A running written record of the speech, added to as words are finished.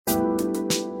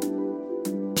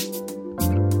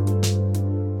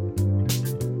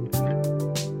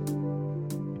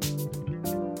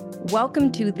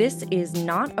Welcome to This Is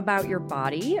Not About Your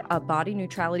Body, a body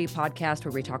neutrality podcast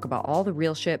where we talk about all the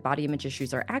real shit body image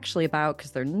issues are actually about,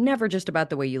 because they're never just about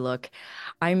the way you look.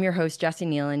 I'm your host, Jessie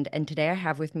Nealand, and today I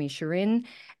have with me Shirin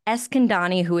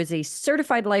Eskandani, who is a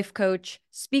certified life coach,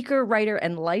 speaker, writer,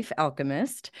 and life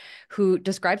alchemist, who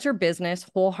describes her business,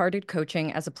 Wholehearted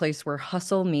Coaching, as a place where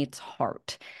hustle meets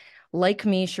heart. Like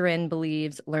me, Shirin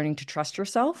believes learning to trust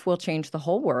yourself will change the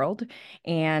whole world,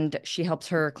 and she helps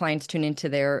her clients tune into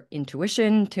their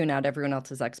intuition, tune out everyone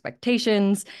else's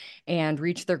expectations, and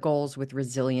reach their goals with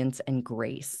resilience and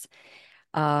grace.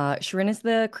 Shirin is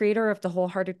the creator of the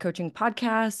Wholehearted Coaching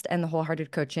podcast and the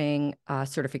Wholehearted Coaching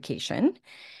certification.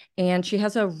 And she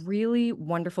has a really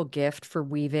wonderful gift for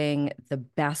weaving the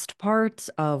best parts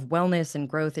of wellness and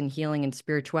growth and healing and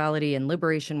spirituality and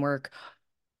liberation work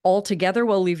all together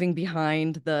while leaving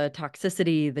behind the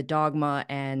toxicity, the dogma,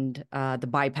 and the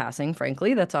bypassing,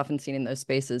 frankly, that's often seen in those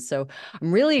spaces. So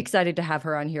I'm really excited to have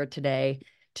her on here today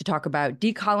to talk about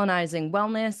decolonizing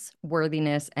wellness,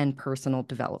 worthiness, and personal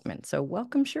development. So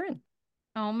welcome, Shirin.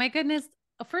 Oh my goodness.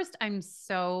 First, I'm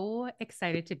so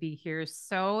excited to be here.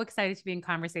 So excited to be in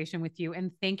conversation with you.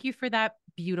 And thank you for that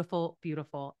beautiful,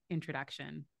 beautiful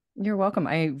introduction. You're welcome.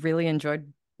 I really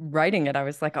enjoyed writing it. I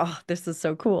was like, oh, this is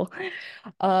so cool.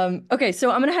 Okay, so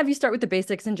I'm going to have you start with the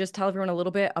basics and just tell everyone a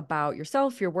little bit about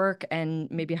yourself, your work, and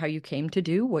maybe how you came to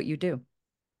do what you do.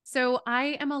 So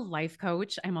I am a life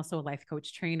coach. I'm also a life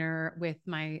coach trainer with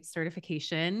my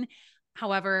certification.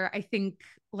 However, I think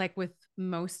like with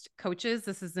most coaches,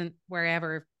 this isn't where I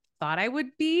ever thought I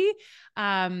would be.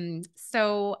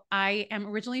 So I am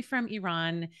originally from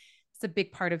Iran. It's a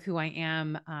big part of who I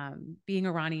am, being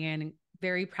Iranian,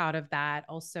 very proud of that.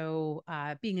 Also,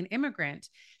 being an immigrant,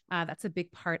 that's a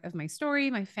big part of my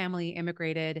story. My family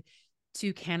immigrated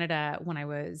to Canada when I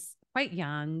was quite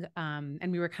young,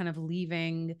 and we were kind of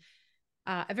leaving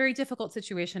a very difficult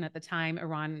situation at the time.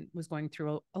 Iran was going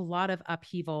through a lot of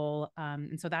upheaval.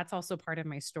 And so that's also part of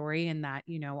my story, in that,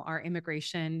 you know, our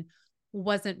immigration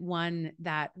wasn't one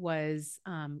that was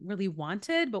really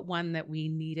wanted, but one that we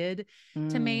needed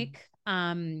to make.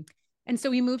 And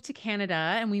so we moved to Canada,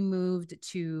 and we moved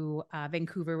to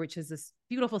Vancouver, which is this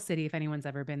beautiful city. If anyone's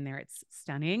ever been there, it's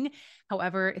stunning.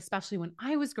 However, especially when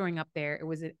I was growing up there, it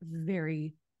was a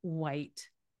very white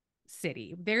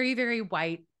city, very, very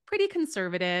white, pretty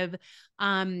conservative.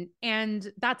 And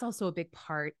that's also a big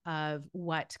part of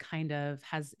what kind of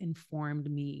has informed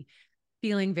me,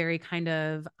 feeling very kind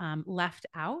of left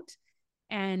out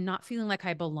and not feeling like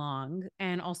I belong.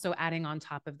 And also adding on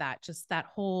top of that, just that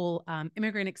whole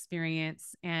immigrant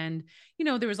experience. And, you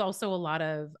know, there was also a lot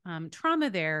of trauma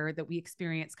there that we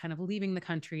experienced kind of leaving the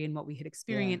country and what we had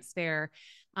experienced there,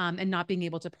 and not being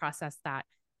able to process that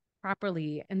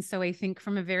properly. And so I think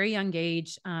from a very young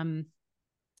age,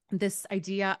 this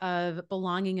idea of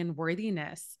belonging and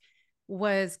worthiness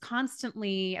was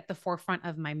constantly at the forefront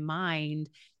of my mind,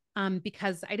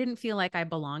 because I didn't feel like I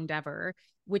belonged ever,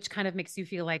 which kind of makes you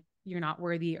feel like you're not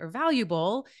worthy or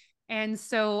valuable. And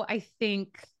so I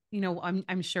think, you know,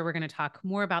 I'm sure we're going to talk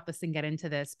more about this and get into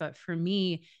this, but for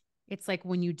me, it's like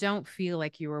when you don't feel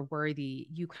like you are worthy,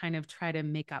 you kind of try to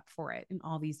make up for it in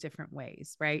all these different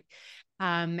ways, right?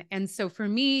 And so for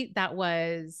me, that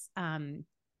was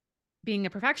being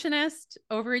a perfectionist,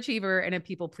 overachiever, and a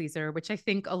people pleaser, which I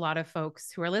think a lot of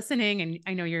folks who are listening, and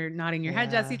I know you're nodding your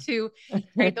head, Jessie, too,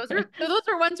 right? Those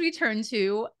are ones we turn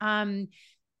to.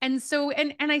 And so,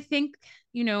 and I think,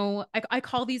 you know, I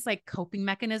call these like coping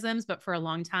mechanisms, but for a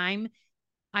long time,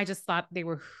 I just thought they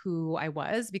were who I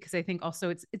was, because I think also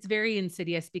it's very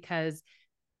insidious, because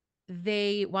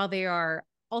while they are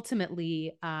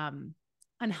ultimately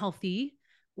unhealthy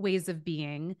ways of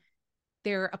being,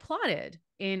 they're applauded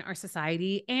in our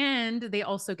society, and they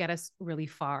also get us really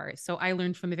far. So I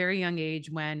learned from a very young age,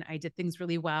 when I did things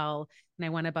really well and I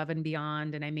went above and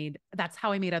beyond, and that's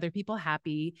how I made other people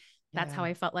happy. That's how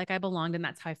I felt like I belonged. And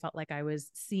that's how I felt like I was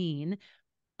seen.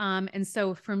 And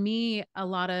so for me, a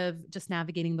lot of just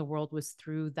navigating the world was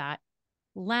through that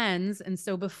lens. And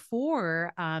so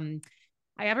before I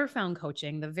ever found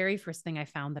coaching, the very first thing I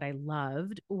found that I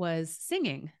loved was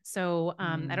singing. So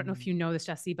I don't know if you know this,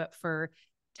 Jessie, but for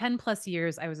 10 plus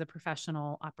years, I was a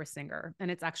professional opera singer. And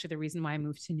it's actually the reason why I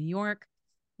moved to New York.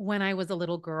 When I was a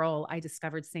little girl, I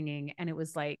discovered singing, and it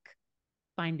was like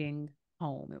finding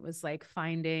home. It was like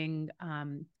finding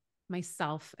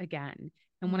myself again.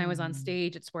 And when I was on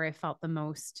stage, it's where I felt the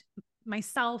most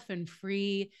myself and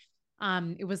free.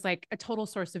 It was like a total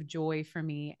source of joy for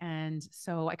me. And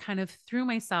so I kind of threw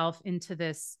myself into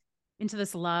this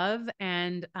love.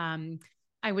 And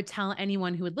I would tell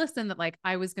anyone who would listen that like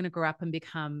I was going to grow up and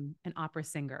become an opera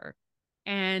singer.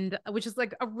 and which is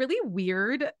like a really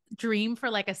weird dream for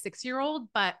like a 6-year-old,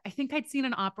 but I think I'd seen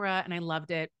an opera and I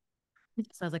loved it.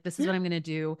 So I was like, this is what I'm going to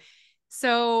do.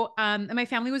 So, and my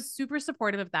family was super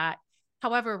supportive of that.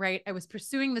 However, right, I was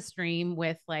pursuing this dream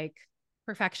with like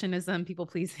perfectionism, people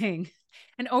pleasing,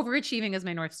 and overachieving as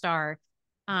my North Star.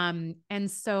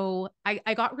 And so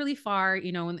I got really far,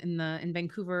 you know, in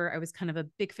Vancouver, I was kind of a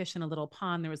big fish in a little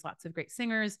pond. There was lots of great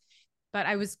singers, but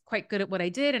I was quite good at what I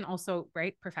did, and also,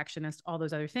 right, perfectionist, all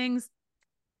those other things.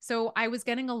 So I was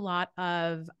getting a lot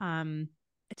of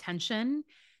attention,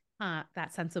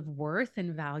 that sense of worth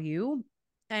and value.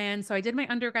 And so I did my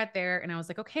undergrad there, and I was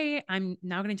like, okay, I'm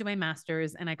now going to do my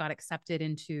master's. And I got accepted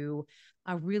into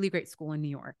a really great school in New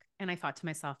York. And I thought to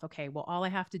myself, okay, well, all I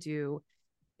have to do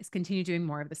is continue doing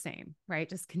more of the same, right?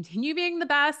 Just continue being the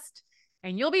best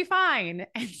and you'll be fine.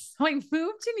 And so I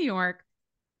moved to New York,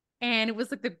 and it was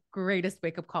like the greatest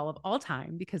wake up call of all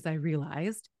time, because I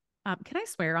realized, can I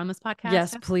swear on this podcast?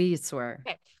 Yes, please swear.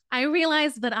 Okay. I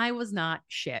realized that I was not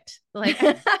shit. Like,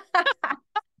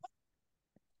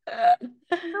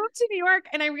 moved to New York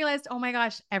and I realized, oh my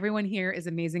gosh, everyone here is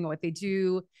amazing at what they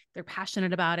do. They're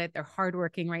passionate about it. They're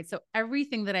hardworking, right? So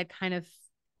everything that I'd kind of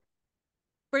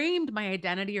framed my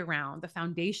identity around, the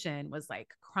foundation was like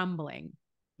crumbling.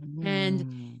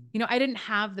 And, you know, I didn't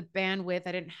have the bandwidth.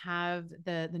 I didn't have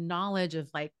the knowledge of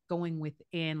like going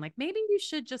within, like maybe you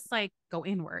should just like go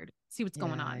inward, see what's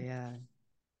going on. Yeah.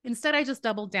 Instead, I just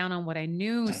doubled down on what I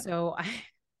knew. So I,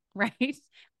 right.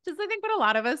 Just I think what a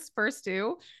lot of us first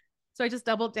do. So I just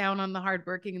doubled down on the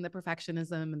hardworking and the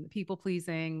perfectionism and the people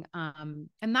pleasing. And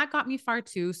that got me far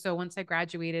too. So once I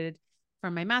graduated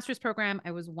from my master's program,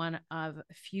 I was one of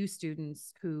a few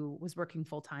students who was working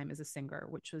full time as a singer,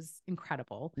 which was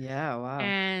incredible. Yeah. Wow.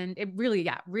 And it really,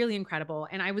 yeah, really incredible.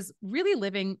 And I was really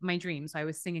living my dream. So I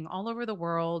was singing all over the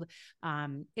world,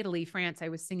 Italy, France. I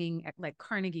was singing at like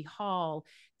Carnegie Hall,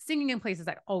 singing in places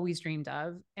I always dreamed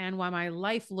of. And while my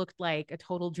life looked like a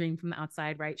total dream from the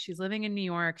outside, right? She's living in New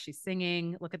York, she's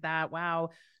singing. Look at that. Wow.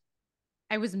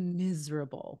 I was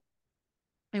miserable.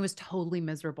 I was totally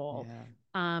miserable. Yeah.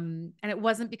 And it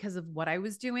wasn't because of what I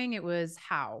was doing, it was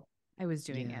how I was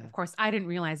doing it. Yeah. Of course, I didn't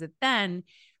realize it then.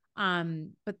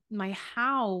 But my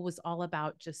how was all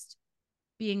about just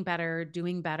being better,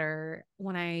 doing better.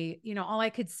 When I, you know, all I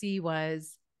could see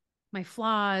was my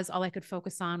flaws. All I could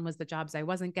focus on was the jobs I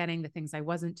wasn't getting, the things I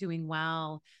wasn't doing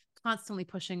well, constantly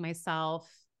pushing myself.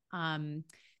 And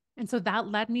so that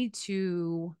led me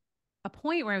to a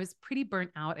point where I was pretty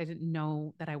burnt out. I didn't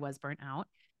know that I was burnt out,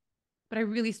 but I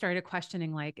really started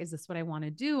questioning, like, is this what I want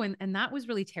to do? And that was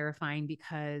really terrifying,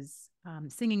 because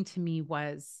singing to me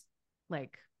was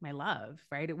like my love,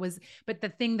 right? It was, but the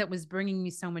thing that was bringing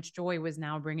me so much joy was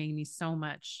now bringing me so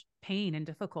much pain and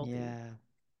difficulty. Yeah.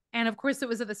 And of course, it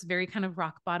was at this very kind of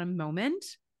rock bottom moment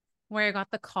where I got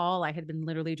the call I had been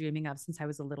literally dreaming of since I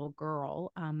was a little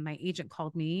girl. My agent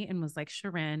called me and was like,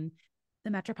 Shirin, the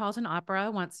Metropolitan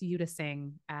Opera wants you to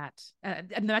sing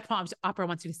the Metropolitan Opera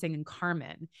wants you to sing in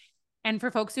Carmen. And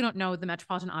for folks who don't know, the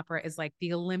Metropolitan Opera is like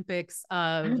the Olympics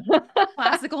of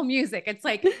classical music. It's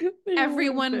like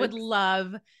everyone would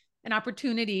love an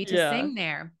opportunity to sing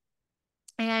there.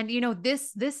 And, you know,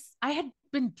 this, I had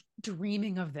been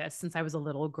dreaming of this since I was a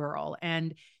little girl.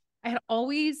 And I had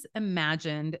always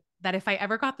imagined that if I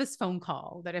ever got this phone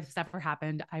call, that if this ever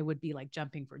happened, I would be like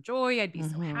jumping for joy. I'd be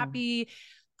so happy.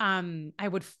 I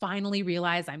would finally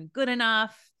realize I'm good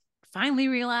enough, finally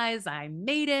realize I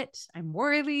made it, I'm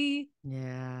worthy.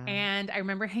 Yeah. And I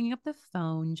remember hanging up the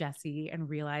phone, Jesse, and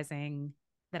realizing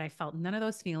that I felt none of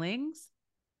those feelings.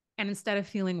 And instead of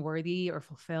feeling worthy or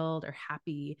fulfilled or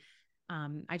happy,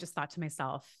 I just thought to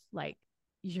myself, like,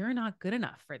 you're not good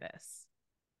enough for this.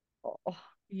 Oh.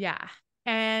 Yeah.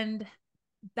 And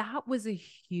that was a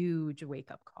huge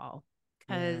wake up call,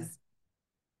 because,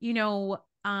 you know,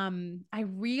 I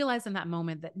realized in that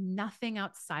moment that nothing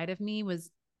outside of me was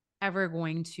ever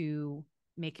going to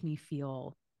make me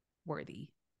feel worthy.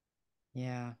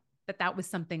 Yeah. That was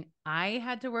something I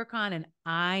had to work on and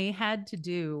I had to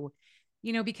do,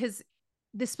 you know, because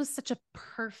this was such a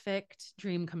perfect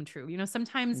dream come true. You know,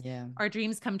 sometimes our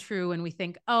dreams come true and we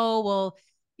think, oh, well,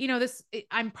 you know,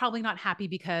 I'm probably not happy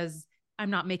because I'm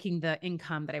not making the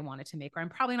income that I wanted to make, or I'm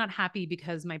probably not happy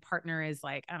because my partner is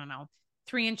like, I don't know,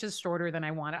 3 inches shorter than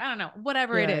I wanted. I don't know,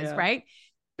 whatever it is. Right.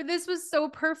 But this was so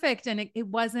perfect. And it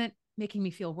wasn't making me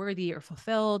feel worthy or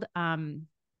fulfilled,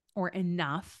 or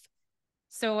enough.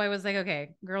 So I was like,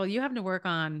 okay, girl, you have to work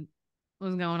on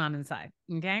what's going on inside.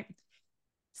 Okay.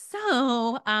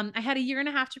 So I had a year and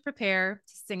a half to prepare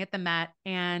to sing at the Met,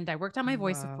 and I worked on my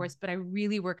voice, of course, but I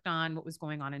really worked on what was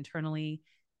going on internally.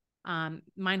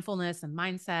 mindfulness and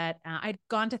mindset. I'd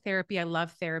gone to therapy. I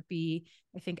love therapy.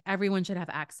 I think everyone should have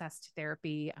access to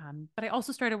therapy. But I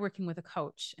also started working with a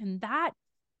coach, and that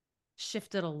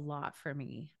shifted a lot for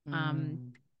me.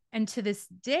 Mm. And to this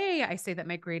day, I say that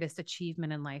my greatest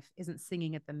achievement in life isn't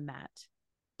singing at the Met,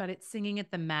 but it's singing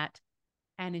at the Met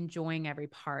and enjoying every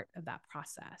part of that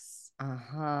process.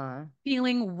 Uh-huh.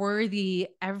 Feeling worthy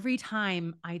every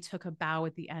time I took a bow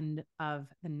at the end of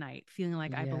the night, feeling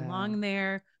like I Yeah. belong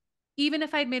there. Even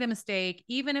if I'd made a mistake,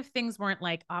 even if things weren't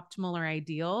like optimal or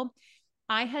ideal,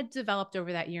 I had developed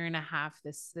over that year and a half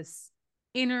this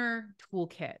inner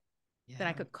toolkit that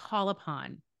I Yeah. could call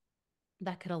upon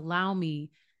that could allow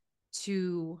me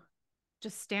to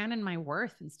just stand in my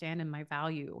worth and stand in my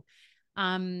value.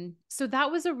 So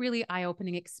that was a really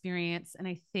eye-opening experience. And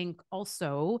I think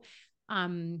also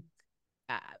um,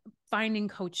 uh, finding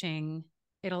coaching,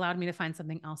 it allowed me to find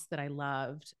something else that I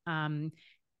loved.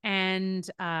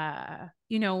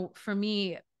 For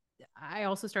me, I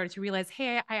also started to realize,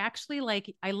 hey, I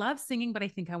actually I love singing, but I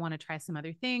think I want to try some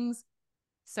other things.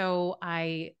 So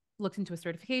I looked into a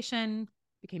certification,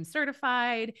 became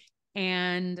certified,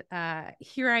 and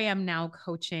here I am now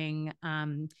coaching.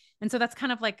 And so that's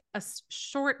kind of like a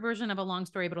short version of a long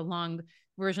story, but a long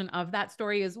version of that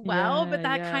story as well. Yeah, But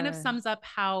that kind of yeah. sums up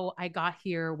how I got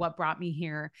here, what brought me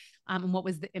here, and what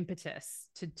was the impetus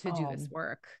to do Oh, this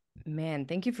work. man,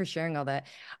 thank you for sharing all that.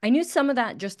 I knew some of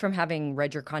that just from having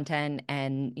read your content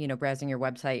and, browsing your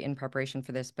website in preparation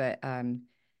for this, but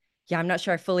yeah, I'm not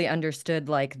sure I fully understood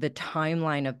like the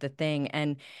timeline of the thing.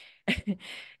 And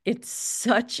it's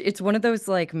one of those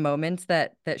like moments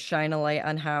that shine a light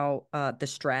on how the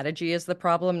strategy is the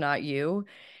problem, not you,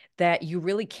 that you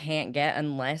really can't get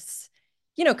unless,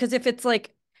 because if it's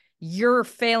like you're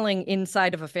failing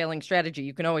inside of a failing strategy,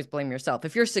 you can always blame yourself.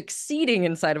 If you're succeeding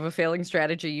inside of a failing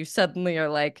strategy, you suddenly are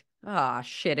like, ah,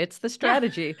 shit, it's the Yeah.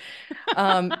 strategy.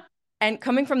 Um, and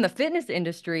coming from the fitness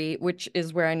industry, which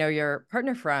is where I know your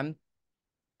partner from,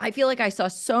 I feel like I saw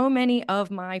so many of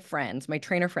my friends, my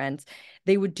trainer friends,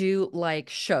 they would do like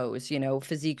shows,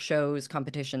 physique shows,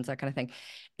 competitions, that kind of thing.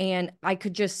 And I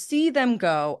could just see them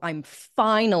go, I'm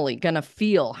finally going to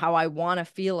feel how I want to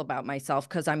feel about myself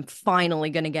because I'm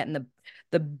finally going to get in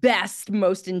the best,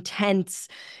 most intense,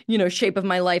 shape of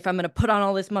my life. I'm going to put on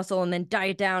all this muscle and then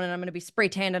diet down and I'm going to be spray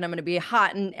tanned and I'm going to be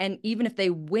hot. And even if they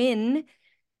win,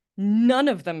 none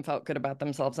of them felt good about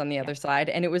themselves on the Yeah. other side.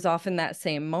 And it was often that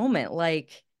same moment,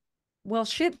 like, well,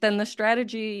 shit, then the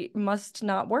strategy must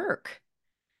not work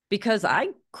because Yeah. I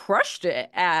crushed it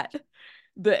at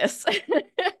this.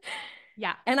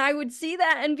 Yeah. And I would see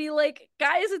that and be like,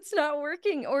 guys, it's not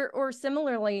working. Or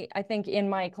similarly, I think in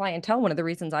my clientele, one of the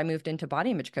reasons I moved into body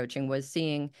image coaching was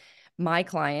seeing my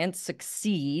clients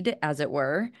succeed, as it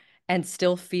were, and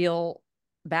still feel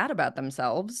bad about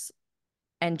themselves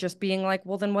and just being like,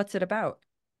 well, then what's it about?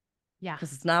 Yeah.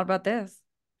 Because it's not about this.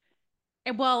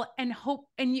 And hope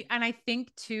and I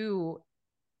think too,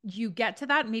 you get to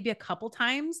that maybe a couple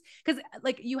times because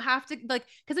like you have to like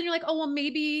because then you're like, oh well,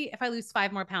 maybe if I lose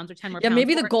 5 more pounds or 10 more Yeah, pounds,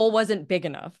 maybe the or goal wasn't big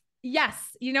enough. yes,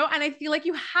 and I feel like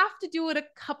you have to do it a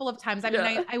couple of times. I mean,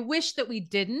 Yeah. I wish that we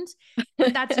didn't,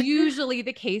 but that's usually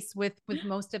the case with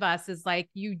most of us is like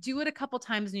you do it a couple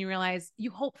times and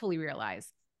you hopefully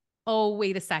realize, oh,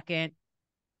 wait a second,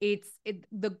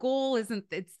 the goal isn't,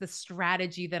 it's the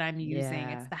strategy that I'm using,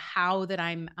 it's Yeah. the how that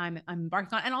I'm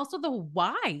embarking on, and also the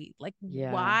why, like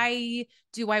Yeah. why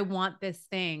do I want this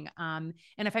thing. And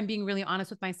if I'm being really honest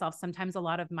with myself, sometimes a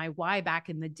lot of my why back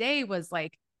in the day was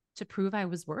like to prove I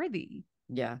was worthy,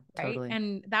 Yeah, right? totally.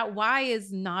 And that why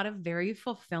is not a very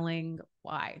fulfilling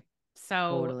why. So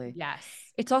Totally. yes.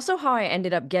 It's also how I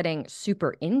ended up getting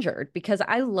super injured because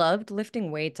I loved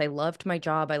lifting weights. I loved my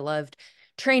job. I loved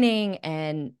training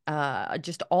and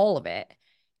just all of it.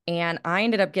 And I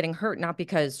ended up getting hurt, not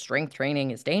because strength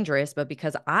training is dangerous, but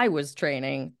because I was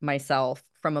training myself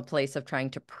from a place of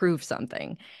trying to prove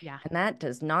something. Yeah. And that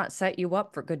does not set you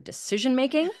up for good decision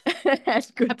making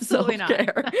and good Absolutely not.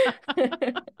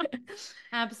 self-care.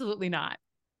 Absolutely not.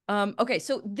 Okay,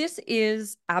 so this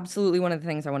is absolutely one of the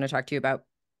things I want to talk to you about.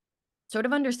 Sort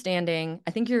of understanding,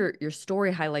 I think your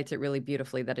story highlights it really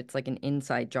beautifully that it's like an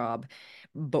inside job,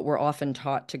 but we're often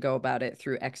taught to go about it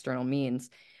through external means.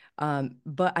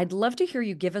 But I'd love to hear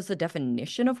you give us a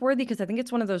definition of worthy because I think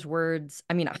it's one of those words.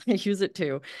 I mean, I use it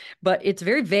too, but it's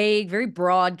very vague, very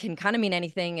broad, can kind of mean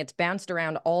anything. It's bounced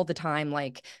around all the time,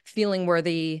 like feeling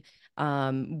worthy,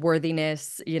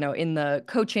 worthiness, in the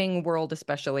coaching world,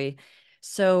 especially.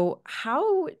 So,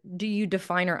 how do you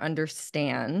define or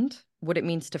understand what it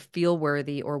means to feel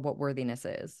worthy or what worthiness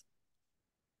is?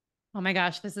 Oh my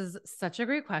gosh, this is such a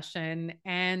great question,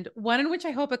 and one in which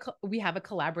I hope we have a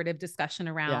collaborative discussion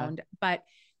Yeah. around. But,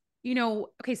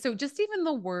 okay, so just even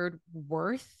the word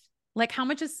worth, like how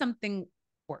much is something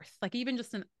worth? Like even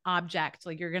just an object,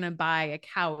 like you're going to buy a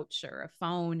couch or a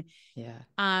phone. Yeah.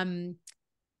 Um,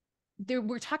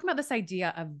 we're talking about this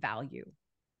idea of value,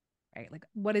 right? Like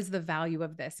what is the value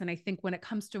of this? And I think when it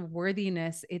comes to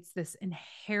worthiness, it's this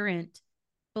inherent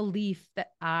belief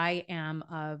that I am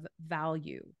of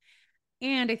value.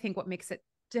 And I think what makes it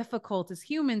difficult as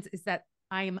humans is that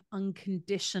I am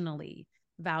unconditionally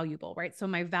valuable, right? So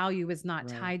my value is not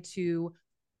Right. tied to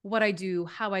what I do,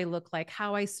 how I look like,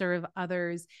 how I serve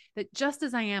others, that just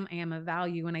as I am of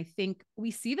value. And I think we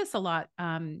see this a lot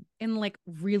in like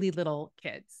really little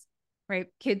kids, right?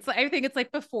 Kids, I think it's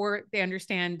like before they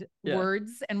understand Yeah.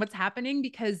 words and what's happening,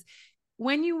 because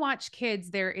when you watch kids,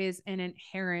 there is an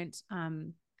inherent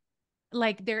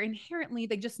like they're inherently,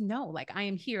 they just know like I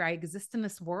am here, I exist in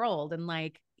this world, and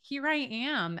like here I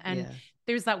am. And Yeah.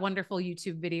 there's that wonderful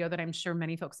YouTube video that I'm sure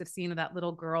many folks have seen of that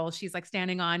little girl. She's like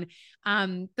standing on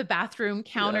the bathroom Yeah.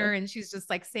 counter and she's just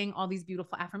like saying all these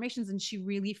beautiful affirmations and she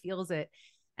really feels it.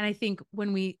 And I think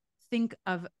when we think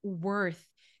of worth,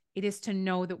 it is to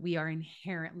know that we are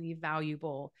inherently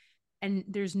valuable and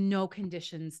there's no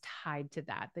conditions tied to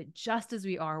that, that just as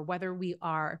we are, whether we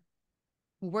are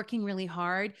working really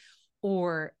hard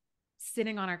or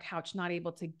sitting on our couch, not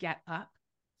able to get up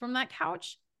from that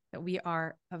couch, that we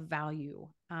are of value.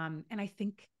 And I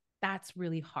think that's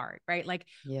really hard, right? Like,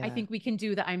 I Yeah. think we can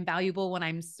do that. I'm valuable when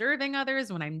I'm serving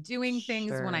others, when I'm doing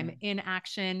things, when I'm Sure. in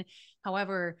action.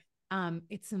 However,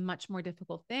 it's a much more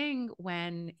difficult thing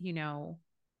when,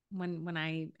 when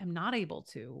I am not able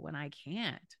to, when I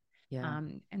can't. Yeah.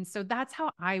 And so that's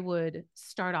how I would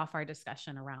start off our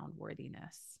discussion around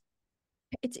worthiness.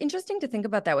 It's interesting to think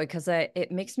about that way because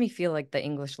it makes me feel like the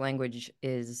English language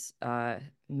is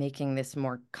making this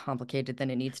more complicated than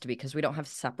it needs to be because we don't have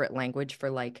separate language for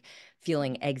like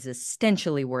feeling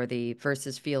existentially worthy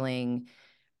versus feeling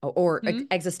or Hmm.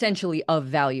 existentially of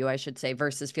value, I should say,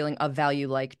 versus feeling of value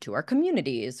like to our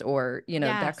communities or,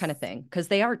 that kind of Yes. thing. Because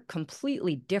they are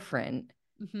completely different,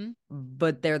 Hmm.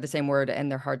 but they're the same word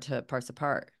and they're hard to parse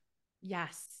apart.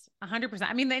 Yes. 100%.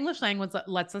 I mean, the English language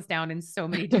lets us down in so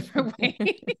many different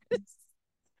ways.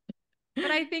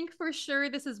 But I think for sure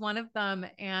this is one of them.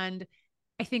 And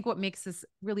I think what makes this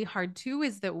really hard too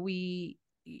is that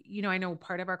I know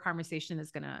part of our conversation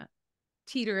is going to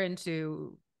teeter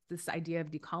into this idea of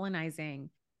decolonizing.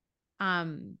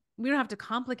 We don't have to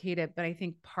complicate it, but I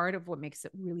think part of what makes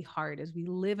it really hard is we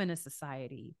live in a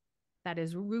society that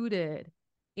is rooted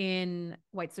in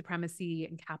white supremacy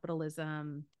and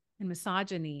capitalism and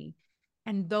misogyny.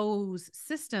 And those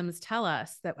systems tell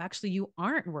us that actually you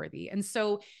aren't worthy. And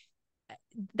so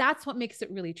that's what makes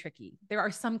it really tricky. There are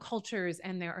some cultures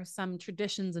and there are some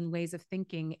traditions and ways of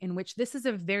thinking in which this is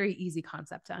a very easy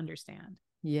concept to understand,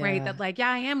 right? Yeah. That, like,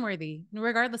 yeah, I am worthy,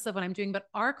 regardless of what I'm doing. But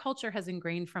our culture has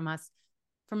ingrained from us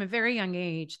from a very young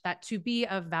age that to be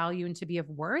of value and to be of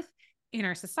worth in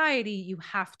our society, you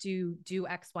have to do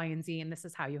X, Y, and Z. And this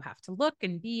is how you have to look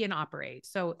and be and operate.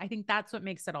 So I think that's what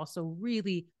makes it also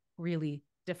really, really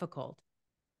difficult.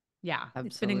 Yeah,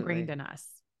 it's been ingrained Absolutely. in us.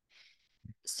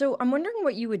 So I'm wondering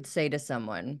what you would say to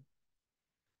someone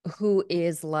who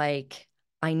is like,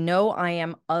 I know I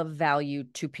am of value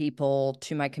to people,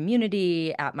 to my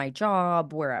community, at my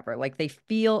job, wherever. Like they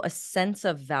feel a sense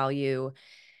of value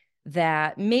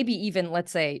that maybe even,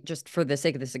 let's say, just for the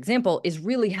sake of this example, is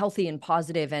really healthy and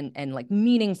positive and like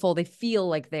meaningful. They feel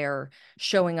like they're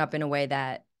showing up in a way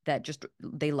that just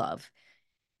they love.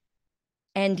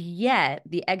 And yet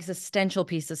the existential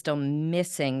piece is still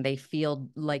missing. They feel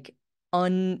like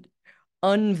un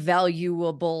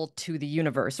unvaluable to the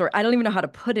universe, or I don't even know how to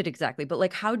put it exactly, but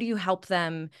like how do you help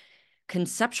them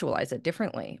conceptualize it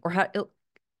differently, or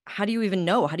how do you even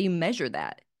know, how do you measure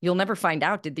that? You'll never find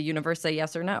out, did the universe say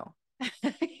yes or no?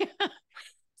 Yeah.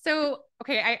 So,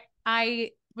 okay,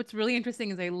 what's really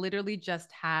interesting is I literally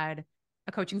just had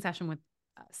a coaching session with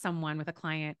someone, with a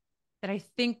client that I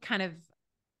think kind of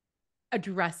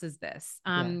addresses this.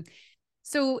 Yeah.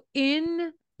 So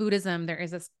in Buddhism, there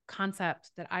is this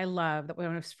concept that I love that when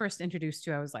I was first introduced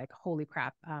to, I was like, holy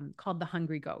crap, called the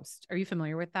hungry ghost. Are you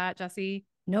familiar with that, Jesse?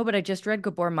 No, but I just read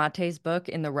Gabor Mate's book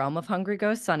In the Realm of Hungry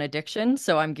Ghosts on addiction,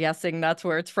 so I'm guessing that's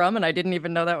where it's from, and I didn't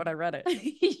even know that when I read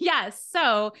it. Yes.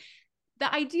 So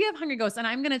the idea of hungry ghosts, and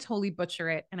I'm going to totally butcher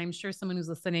it, and I'm sure someone who's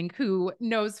listening who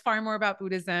knows far more about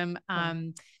Buddhism Yeah.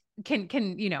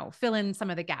 can fill in some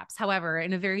of the gaps. However,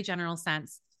 in a very general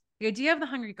sense, the idea of the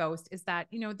hungry ghost is that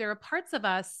there are parts of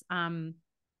us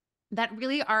that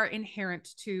really are inherent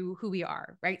to who we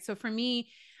are, right? So for me,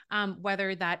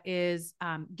 whether that is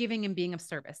giving and being of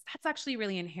service. That's actually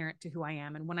really inherent to who I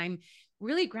am. And when I'm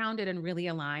really grounded and really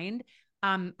aligned,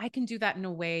 I can do that in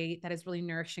a way that is really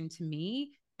nourishing to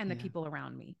me and the people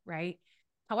around me, right?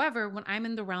 However, when I'm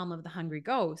in the realm of the hungry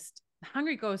ghosts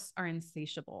are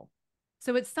insatiable.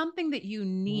 So it's something that you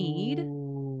need.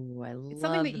 Ooh, I It's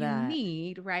something that love you that.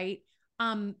 need, right?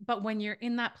 But when you're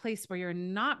in that place where you're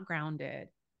not grounded,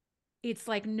 it's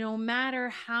like no matter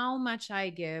how much I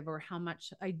give or how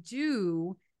much I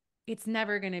do, it's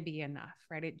never going to be enough,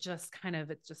 right? It just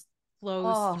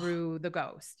flows Oh, through the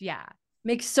ghost. Yeah.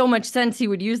 makes so much sense. He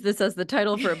would use this as the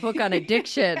title for a book on Yeah.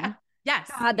 addiction. Yes.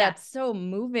 God, Yes. that's so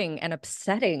moving and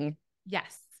upsetting.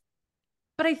 Yes.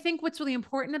 But I think what's really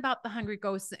important about the hungry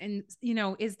ghosts and,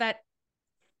 is that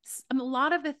a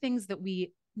lot of the things that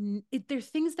they're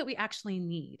things that we actually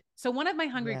need. So one of my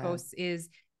hungry Yeah. ghosts is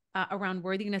around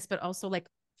worthiness, but also like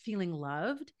feeling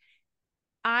loved.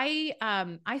 I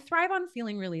thrive on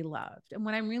feeling really loved. And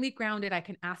when I'm really grounded, I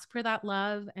can ask for that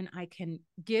love and I can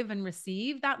give and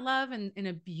receive that love in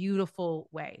a beautiful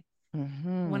way. When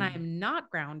Mm-hmm. I'm not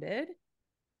grounded,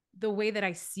 the way that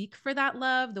I seek for that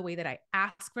love, the way that I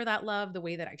ask for that love, the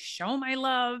way that I show my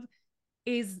love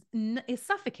is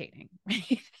suffocating,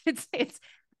 right? It's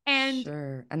and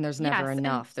Sure. And there's never yes, and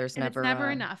enough. There's and it's never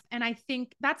never enough. And I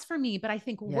think that's for me, but I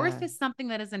think worth yeah. is something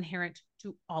that is inherent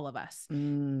to all of us.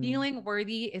 Mm, Feeling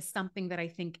worthy is something that I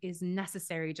think is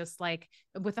necessary. Just like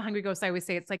with the hungry ghost, I always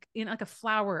say it's like in like a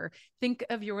flower. Think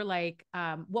of your like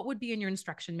what would be in your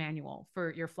instruction manual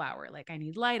for your flower? Like I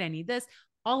need light, I need this.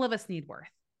 All of us need worth.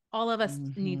 All of us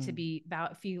need to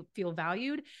mm-hmm. be feel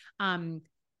valued. Um,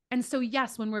 and so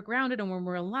yes, when we're grounded and when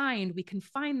we're aligned, we can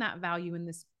find that value in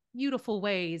this beautiful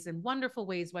ways and wonderful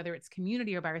ways, whether it's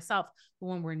community or by ourselves. But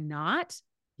when we're not,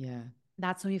 Yeah.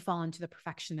 that's when we fall into the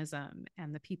perfectionism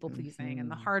and the people pleasing and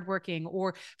the Mm-hmm. hardworking.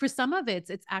 Or for some of it's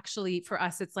actually for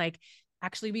us, it's like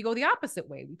actually we go the opposite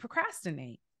way. We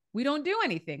procrastinate. We don't do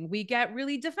anything. We get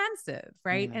really defensive,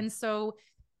 right? Yeah. And so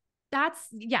that's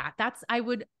I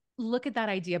would look at that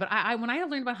idea. But I when I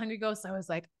learned about hungry ghosts, I was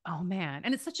like, oh man.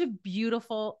 And it's such a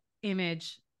beautiful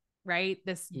image, right?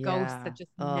 This ghost Yeah. that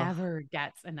just Oh, never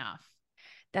gets enough.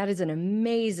 that is an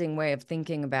amazing way of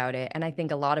thinking about it. And I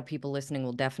think a lot of people listening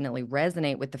will definitely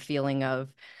resonate with the feeling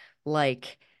of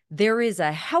like there is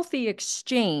a healthy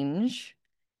exchange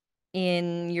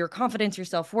in your confidence, your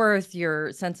self-worth,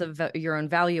 your sense of your own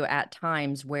value at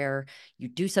times where you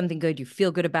do something good, you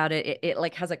feel good about it. It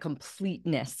like has a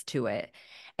completeness to it.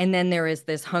 And then there is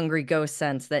this hungry ghost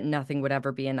sense that nothing would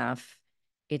ever be enough.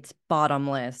 It's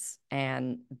bottomless.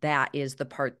 And that is the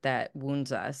part that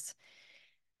wounds us.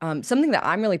 Something that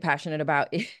I'm really passionate about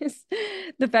is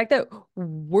the fact that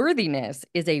worthiness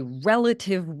is a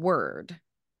relative word,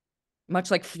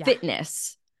 much like Yeah.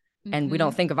 fitness. And we Mm-hmm.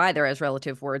 don't think of either as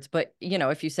relative words, but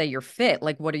if you say you're fit,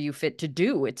 like what are you fit to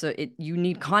do? You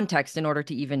need context in order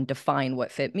to even define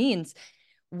what fit means.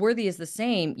 Worthy is the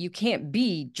same. You can't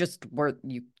be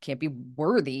you can't be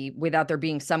worthy without there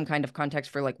being some kind of context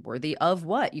for like worthy of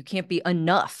what. You can't be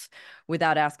enough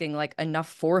without asking like enough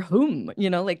for whom,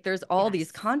 like there's all Yes.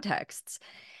 these contexts.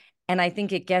 And I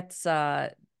think it gets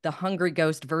the hungry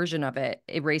ghost version of it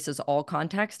erases all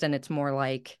context and it's more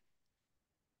like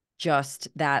just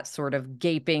that sort of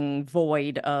gaping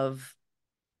void of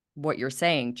what you're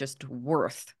saying, just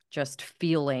worth, just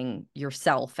feeling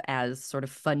yourself as sort of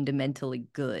fundamentally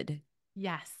good.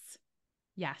 Yes.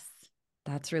 Yes.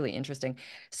 That's really interesting.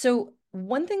 So,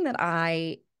 one thing that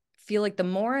I feel like the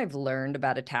more I've learned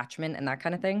about attachment and that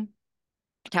kind of thing,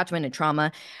 attachment and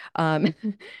trauma, um,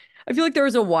 I feel like there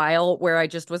was a while where I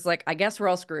just was like, I guess we're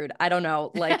all screwed. I don't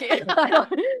know. Like,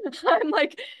 I'm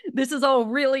like, this is all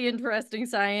really interesting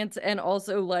science. And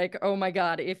also, like, oh my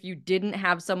God, if you didn't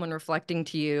have someone reflecting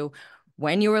to you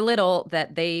when you were little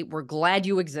that they were glad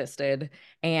you existed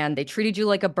and they treated you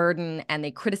like a burden and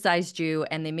they criticized you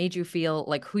and they made you feel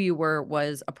like who you were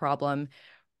was a problem,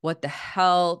 what the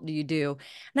hell do you do?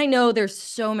 And I know there's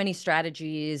so many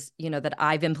strategies, that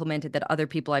I've implemented that other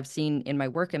people I've seen in my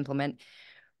work implement.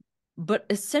 But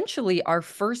essentially, our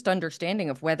first understanding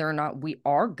of whether or not we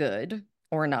are good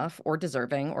or enough or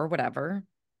deserving or whatever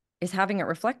is having it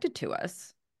reflected to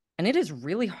us. And it is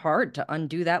really hard to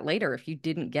undo that later if you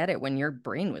didn't get it when your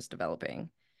brain was developing.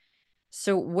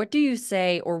 So, what do you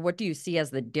say, or what do you see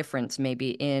as the difference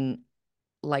maybe in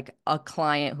like a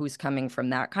client who's coming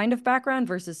from that kind of background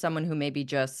versus someone who maybe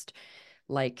just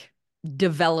like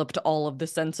developed all of the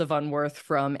sense of unworth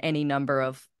from any number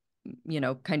of,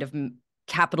 kind of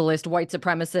capitalist, white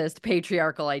supremacist,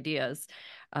 patriarchal ideas,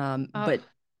 um, Oh, but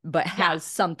but yeah. has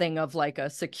something of like a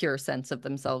secure sense of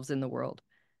themselves in the world.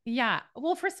 Yeah.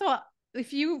 Well, first of all,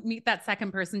 if you meet that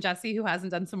second person, Jesse, who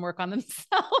hasn't done some work on themselves,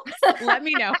 let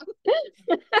me know.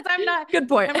 Because Good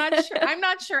point. I'm not sure. I'm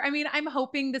not sure. I mean, I'm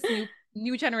hoping this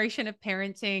new generation of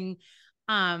parenting,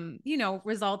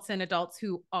 results in adults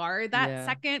who are that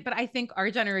second. But I think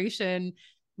our generation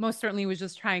most certainly was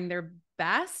just trying their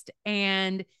best.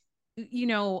 And,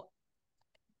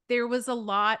 there was a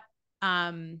lot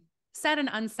said and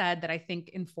unsaid that I think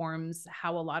informs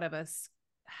how a lot of us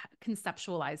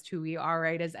conceptualized who we are,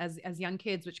 right? As young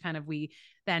kids, which kind of we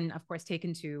then, of course, take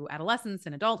into adolescence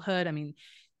and adulthood. I mean,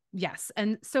 yes.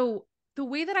 And so the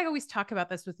way that I always talk about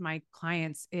this with my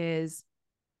clients is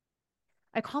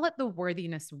I call it the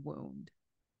worthiness wound.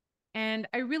 And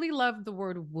I really love the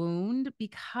word wound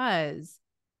because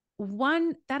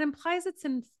one, that implies it's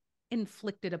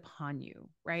inflicted upon you,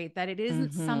 right? That it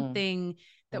isn't something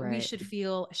that we should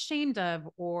feel ashamed of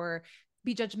or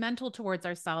be judgmental towards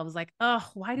ourselves. Like, oh,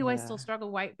 why do I still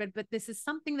struggle? Why? But this is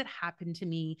something that happened to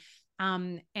me.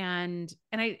 And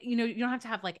I, you don't have to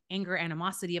have like anger,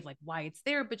 animosity of like why it's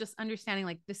there, but just understanding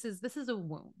like this is a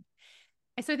wound.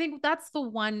 And so I think that's the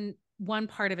one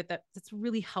part of it that's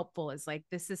really helpful is like,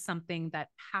 this is something that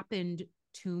happened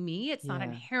to me. It's not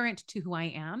inherent to who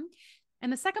I am.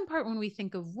 And the second part, when we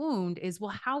think of wound is, well,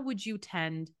 how would you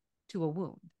tend to a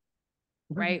wound?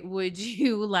 Right? Would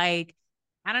you like,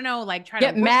 I don't know, like try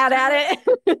get to mad at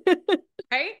it?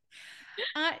 right?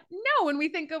 No, when we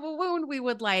think of a wound, we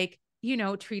would like,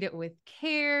 treat it with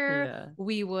care. Yeah.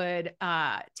 We would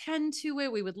tend to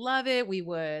it. We would love it. We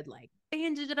would like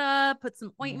bandage it up, put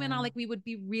some ointment on, like we would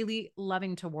be really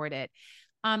loving toward it.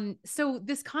 So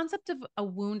this concept of a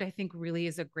wound, I think really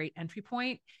is a great entry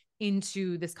point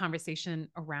into this conversation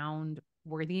around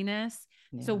worthiness.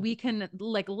 Yeah. So we can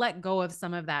like let go of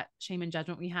some of that shame and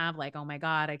judgment we have, like, oh my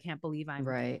God, I can't believe I'm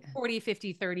 40,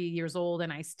 50, 30 years old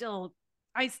and I still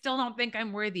don't think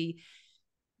I'm worthy.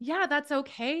 Yeah, that's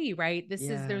okay, right?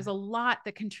 There's a lot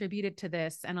that contributed to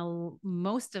this. And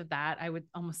most of that, I would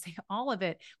almost say all of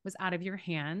it was out of your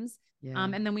hands. Yeah.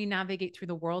 And then we navigate through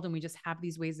the world and we just have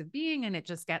these ways of being, and it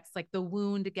just gets like the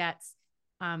wound gets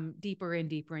deeper and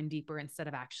deeper and deeper instead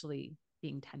of actually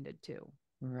being tended to.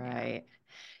 Right.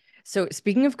 Yeah. So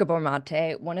speaking of Gabor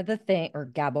Mate, one of the things, or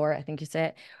Gabor, I think you say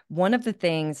it, one of the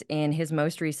things in his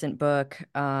most recent book,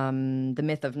 The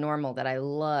Myth of Normal, that I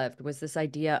loved was this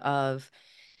idea of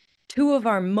two of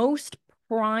our most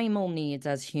primal needs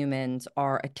as humans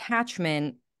are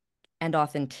attachment and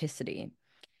authenticity.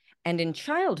 And in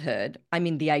childhood, I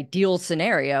mean, the ideal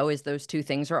scenario is those two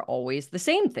things are always the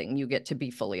same thing. You get to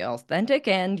be fully authentic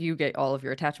and you get all of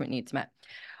your attachment needs met.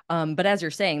 But as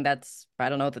you're saying, I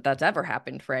don't know that that's ever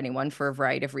happened for anyone for a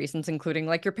variety of reasons, including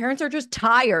like your parents are just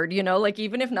tired, like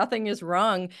even if nothing is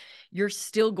wrong, you're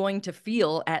still going to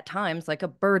feel at times like a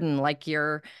burden, like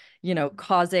you're,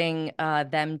 causing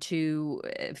them to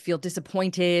feel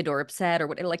disappointed or upset or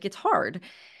what, like it's hard.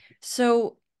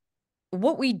 So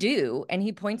what we do, and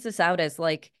he points this out as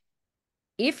like,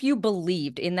 if you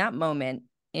believed in that moment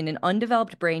in an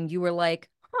undeveloped brain, you were like,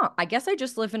 I guess I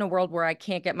just live in a world where I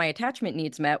can't get my attachment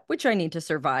needs met, which I need to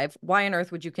survive. Why on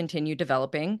earth would you continue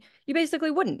developing? You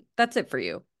basically wouldn't. That's it for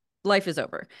you. Life is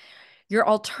over. Your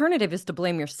alternative is to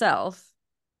blame yourself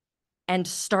and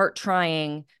start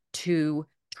trying to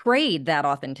trade that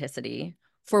authenticity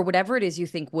for whatever it is you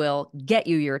think will get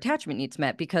you your attachment needs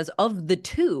met. Because of the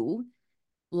two,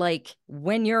 like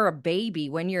when you're a baby,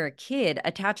 when you're a kid,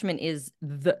 attachment is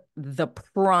the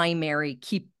primary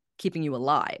keeping you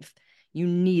alive. You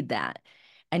need that.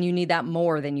 And you need that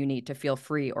more than you need to feel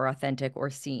free or authentic or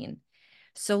seen.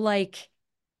 So like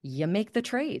you make the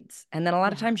trades. And then a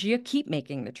lot of times you keep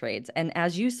making the trades. And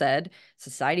as you said,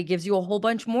 society gives you a whole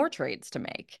bunch more trades to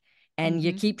make. And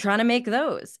you keep trying to make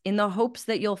those in the hopes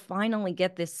that you'll finally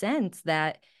get this sense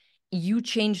that you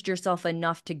changed yourself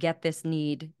enough to get this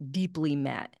need deeply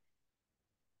met.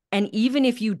 And even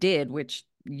if you did, which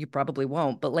you probably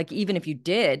won't, but like even if you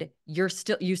did, you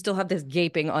still have this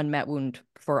gaping unmet wound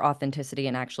for authenticity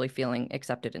and actually feeling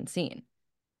accepted and seen.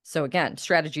 So again,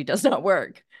 strategy does not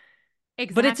work.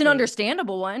 Exactly. But it's an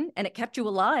understandable one, and it kept you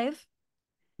alive.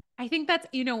 I think that's,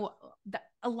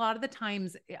 a lot of the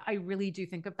times I really do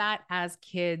think of that as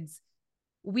kids.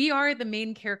 We are the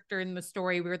main character in the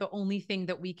story. We're the only thing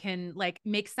that we can like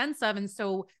make sense of. And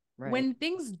so when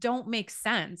things don't make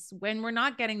sense, when we're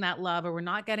not getting that love or we're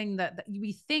not getting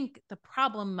we think the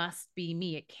problem must be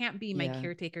me. It can't be my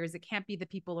caretakers. It can't be the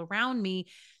people around me.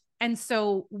 And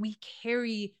so we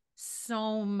carry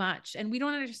so much, and we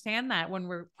don't understand that when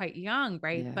we're quite young.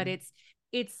 Right. Yeah. But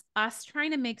it's us trying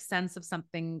to make sense of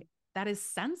something that is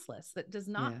senseless, that does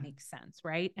not make sense.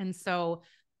 Right. And so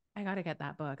I got to get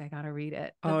that book. I got to read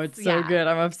it. It's so good.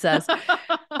 I'm obsessed.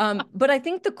 But I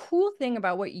think the cool thing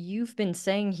about what you've been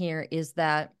saying here is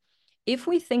that if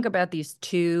we think about these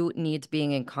two needs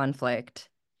being in conflict,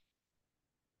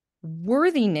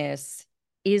 worthiness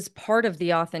is part of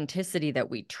the authenticity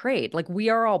that we trade. Like we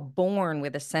are all born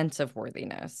with a sense of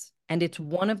worthiness, and it's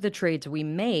one of the trades we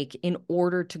make in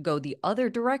order to go the other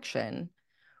direction.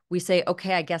 We say,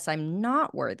 okay, I guess I'm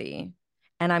not worthy,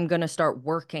 and I'm going to start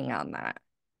working on that.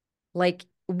 Like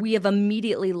we have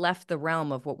immediately left the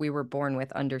realm of what we were born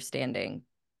with, understanding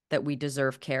that we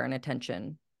deserve care and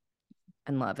attention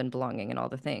and love and belonging and all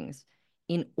the things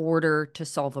in order to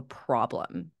solve a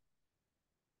problem.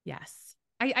 Yes.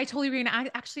 I totally agree. And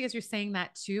actually, as you're saying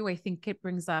that too, I think it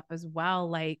brings up as well,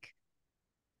 like,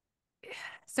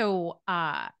 so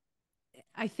I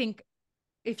think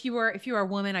if you are a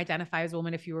woman, identify as a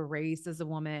woman, if you were raised as a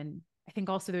woman, I think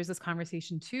also there's this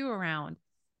conversation too around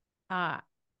uh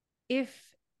if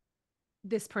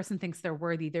this person thinks they're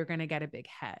worthy, they're going to get a big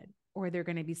head or they're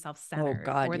going to be Oh self-centered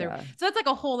God, or they're yeah. so that's like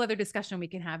a whole other discussion we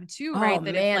can have too, Oh right?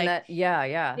 That if man, like that yeah,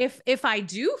 yeah. if I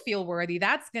do feel worthy,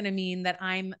 that's going to mean that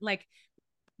I'm like,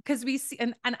 because we see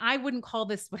and I wouldn't call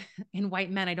this in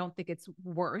white men, I don't think it's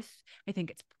worth, I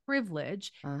think it's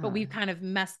privilege, but Uh-huh. we've kind of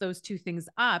messed those two things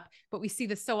up. But we see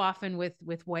this so often with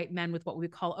white men, with what we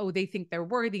call, oh, they think they're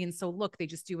worthy, and so look, they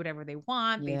just do whatever they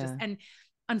want, they just, Yeah. and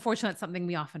unfortunately it's something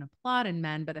we often applaud in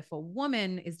men. But if a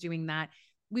woman is doing that,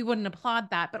 we wouldn't applaud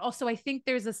that. But also I think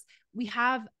there's this, we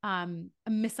have a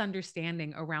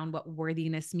misunderstanding around what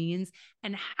worthiness means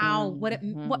and how what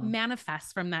Mhm.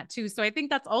 manifests from that too. So I think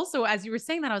that's also, as you were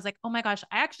saying that, I was like, oh my gosh,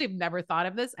 I actually have never thought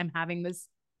of this. I'm having this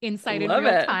insight in Love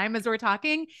real it. time as we're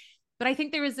talking. But I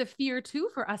think there is a fear too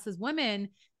for us as women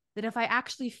that if I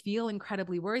actually feel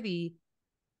incredibly worthy,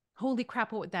 holy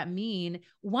crap, what would that mean?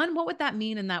 One, what would that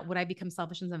mean? And that would I become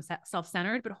selfish and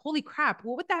self-centered? But holy crap,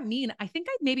 what would that mean? I think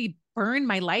I'd maybe burn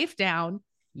my life down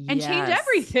and change Yes.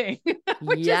 everything,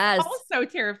 which is Yes. also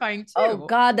terrifying Oh too.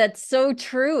 God, that's so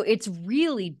true. It's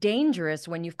really dangerous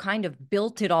when you've kind of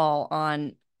built it all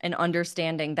on an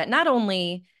understanding that not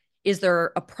only is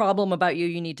there a problem about you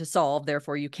you need to solve,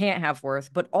 therefore you can't have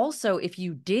worth, but also if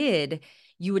you did,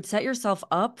 you would set yourself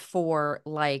up for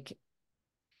like,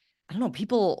 I don't know,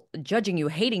 people judging you,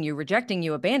 hating you, rejecting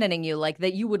you, abandoning you, like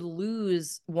that you would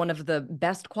lose one of the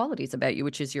best qualities about you,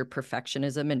 which is your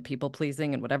perfectionism and people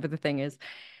pleasing and whatever the thing is.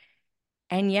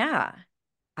 And yeah,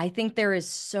 I think there is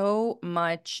so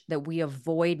much that we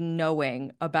avoid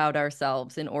knowing about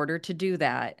ourselves in order to do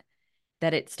that,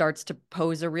 that it starts to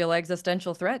pose a real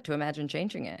existential threat to imagine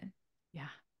changing it. Yeah,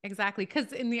 exactly.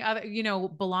 Because in the other,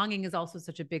 belonging is also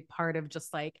such a big part of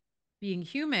just like being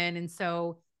human. And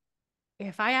so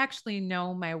if I actually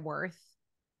know my worth,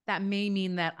 that may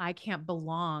mean that I can't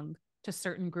belong to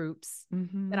certain groups that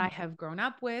Mm-hmm. I have grown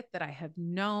up with, that I have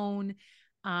known.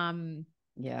 Um,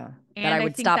 Yeah. That I and I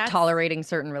would think stop that's, tolerating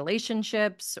certain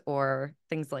relationships or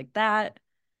things like that.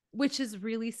 which is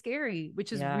really scary,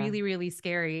 which is Yeah. really, really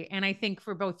scary. And I think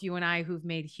for both you and I, who've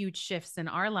made huge shifts in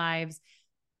our lives,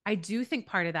 I do think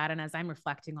part of that, and as I'm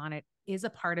reflecting on it, is a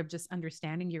part of just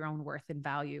understanding your own worth and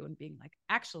value and being like,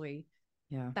 actually,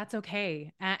 Yeah. that's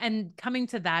okay. And coming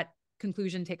to that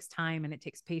conclusion takes time and it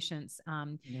takes patience.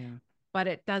 Yeah. But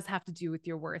it does have to do with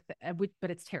your worth,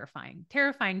 but it's terrifying,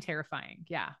 terrifying, terrifying.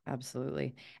 Yeah.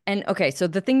 Absolutely. And okay, so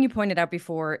the thing you pointed out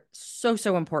before, so,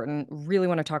 so important, really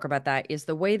want to talk about that, is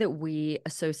the way that we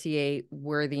associate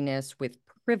worthiness with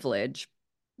privilege.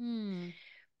 Hmm.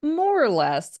 More or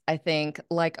less, I think,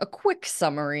 like a quick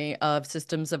summary of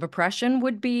systems of oppression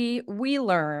would be we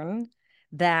learn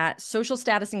that social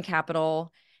status and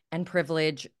capital and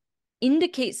privilege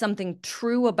indicate something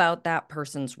true about that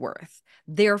person's worth.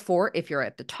 Therefore, if you're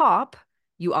at the top,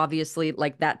 you obviously,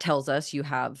 like that tells us you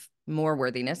have more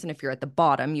worthiness. And if you're at the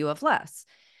bottom, you have less.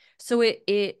 So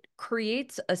it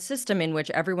creates a system in which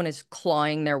everyone is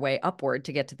clawing their way upward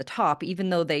to get to the top,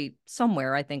 even though they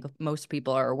somewhere, I think most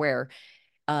people are aware,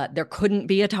 there couldn't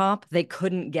be a top. They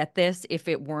couldn't get this if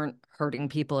it weren't hurting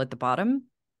people at the bottom.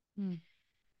 Hmm.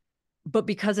 But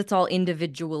because it's all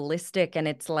individualistic and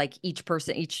it's like each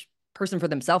person for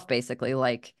themselves, basically,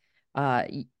 like uh,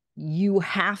 you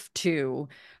have to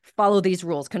follow these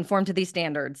rules, conform to these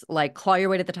standards, like claw your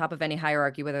way to the top of any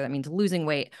hierarchy, whether that means losing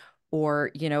weight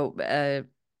or,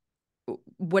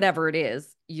 whatever it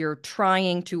is, you're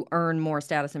trying to earn more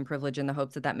status and privilege in the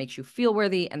hopes that that makes you feel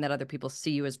worthy and that other people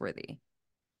see you as worthy.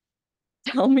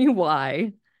 Tell me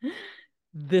why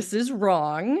this is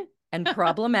wrong and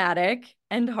problematic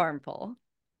and harmful.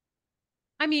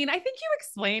 I mean, I think you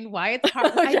explained why it's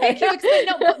hard. I Okay. think you explained,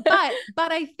 no,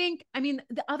 but I think, I mean,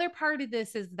 the other part of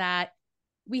this is that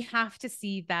we have to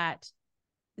see that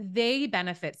they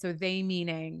benefit. So they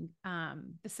meaning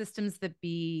the systems that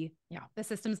be, the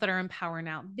systems that are in power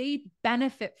now, they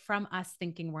benefit from us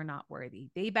thinking we're not worthy.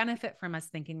 They benefit from us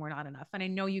thinking we're not enough. And I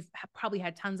know you've probably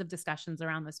had tons of discussions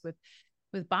around this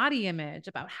with body image,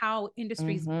 about how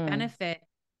industries benefit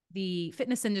the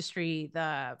fitness industry,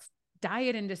 the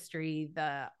diet industry,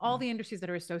 all the industries that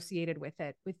are associated with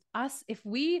it. With us,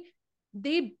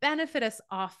 they benefit us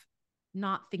off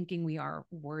not thinking we are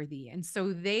worthy. And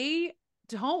so they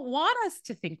don't want us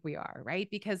to think we are, right?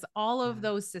 Because all of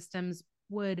those systems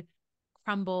would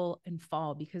crumble and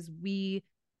fall because we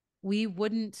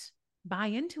wouldn't buy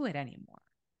into it anymore.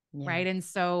 Right. And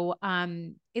so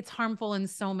it's harmful in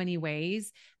so many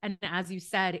ways. And as you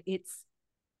said,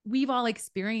 we've all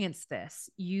experienced this.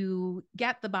 You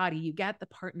get the body, you get the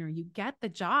partner, you get the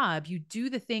job, you do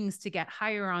the things to get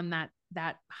higher on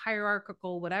that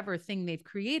hierarchical, whatever thing they've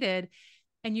created.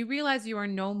 And you realize you are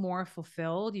no more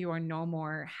fulfilled, you are no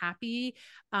more happy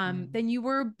than you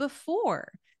were before.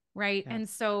 Right. And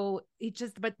so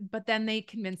but then they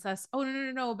convince us, oh,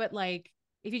 no. But like,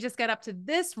 if you just get up to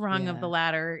this rung of the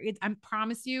ladder, I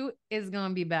promise you is going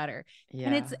to be better.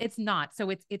 And it's not.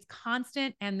 So it's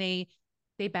constant, and they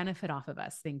benefit off of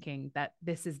us thinking that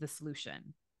this is the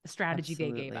solution, the strategy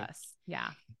they gave us. Yeah.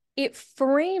 It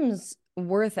frames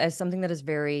worth as something that is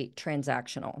very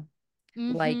transactional.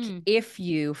 Like, if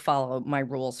you follow my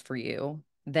rules for you,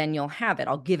 then you'll have it.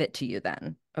 I'll give it to you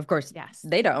then. Of course,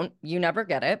 they don't. You never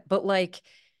get it. But like,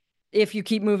 if you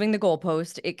keep moving the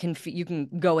goalpost, you can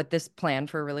go with this plan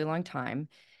for a really long time.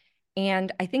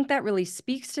 And I think that really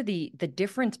speaks to the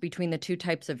difference between the two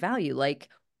types of value. Like,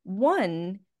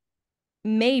 one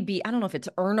may be, I don't know if it's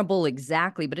earnable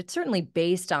exactly, but it's certainly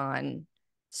based on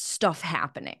stuff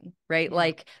happening, right?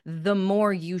 Like, the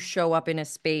more you show up in a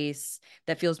space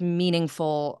that feels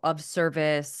meaningful, of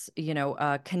service,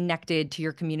 connected to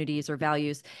your communities or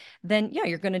values, then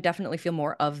you're going to definitely feel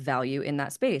more of value in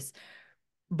that space.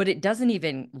 But it doesn't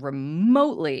even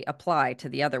remotely apply to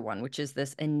the other one, which is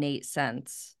this innate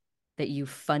sense that you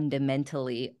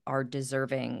fundamentally are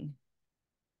deserving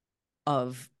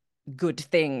of good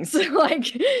things.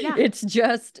 Like, it's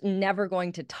just never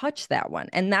going to touch that one.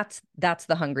 And that's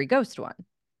the hungry ghost one.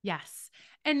 Yes.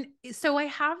 And so I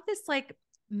have this like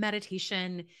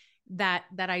meditation that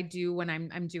I do when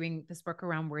I'm doing this work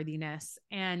around worthiness.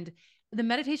 And the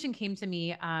meditation came to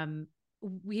me.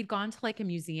 We had gone to like a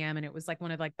museum, and it was like one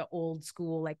of like the old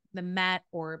school, like the Met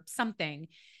or something.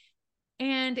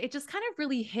 And it just kind of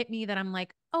really hit me that I'm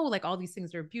like, oh, like all these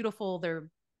things are beautiful, they're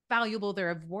valuable,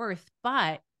 they're of worth,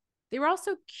 but they were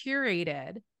also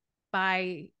curated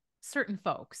by certain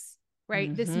folks,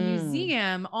 right? This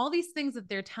museum, all these things that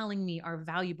they're telling me are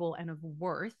valuable and of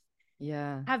worth,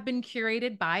 have been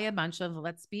curated by a bunch of,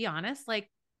 let's be honest,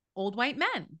 like old white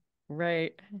men.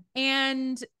 Right.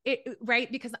 And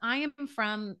because I am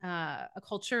from a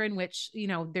culture in which,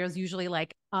 there's usually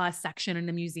like a section in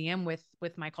a museum with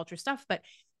my culture stuff,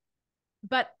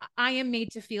 but I am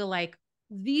made to feel like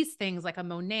these things like a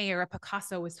Monet or a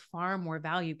Picasso is far more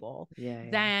valuable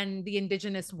than the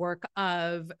indigenous work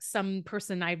of some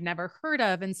person I've never heard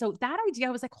of. And so that idea,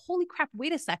 I was like, holy crap,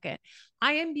 wait a second.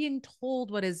 I am being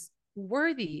told what is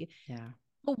worthy. Yeah.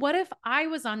 But what if I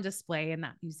was on display in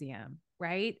that museum,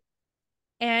 right?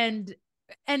 And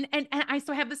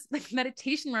so I have this like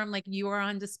meditation where I'm like, you are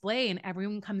on display, and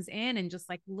everyone comes in and just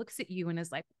like looks at you and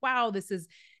is like, wow, this is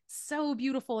so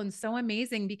beautiful and so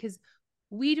amazing, because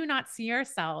we do not see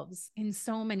ourselves in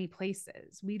so many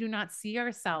places. We do not see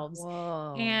ourselves.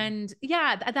 Whoa. And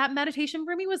that meditation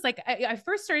for me was like, I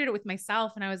first started it with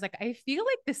myself, and I was like, I feel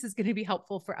like this is going to be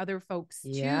helpful for other folks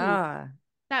too.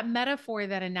 That metaphor,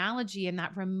 that analogy, and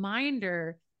that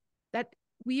reminder that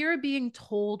we are being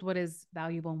told what is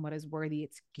valuable and what is worthy.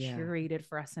 It's curated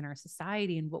for us in our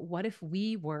society. And what if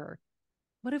we were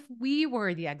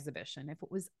the exhibition? If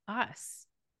it was us?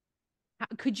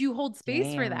 Could you hold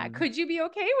space for that? Could you be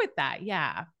okay with that?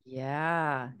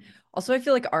 Yeah. Also, I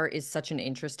feel like art is such an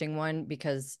interesting one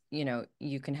because,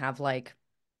 you can have like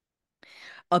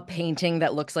a painting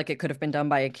that looks like it could have been done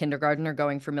by a kindergartner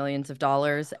going for millions of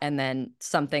dollars, and then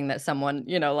something that someone,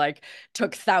 like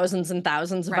took thousands and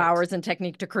thousands of hours and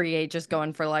technique to create, just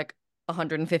going for like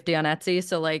 150 on Etsy.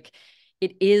 So like,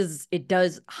 it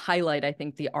does highlight, I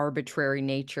think, the arbitrary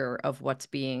nature of what's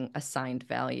being assigned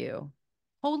value.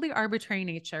 Totally arbitrary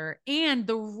nature, and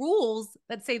the rules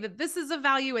that say that this is a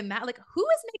value and that, like, who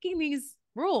is making these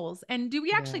rules? And do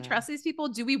we actually trust these people?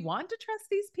 Do we want to trust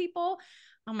these people?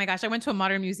 Oh my gosh, I went to a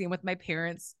modern museum with my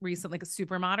parents recently, like a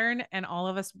super modern, and all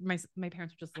of us, my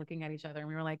parents were just looking at each other, and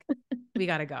we were like, we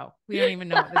got to go. We don't even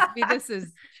know what this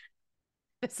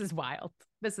is wild.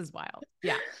 This is wild.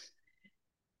 Yeah.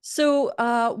 So,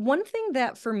 one thing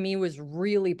that for me was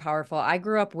really powerful, I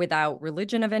grew up without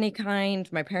religion of any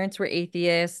kind. My parents were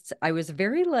atheists. I was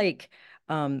very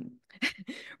um,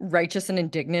 righteous and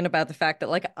indignant about the fact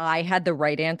that I had the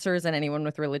right answers and anyone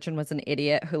with religion was an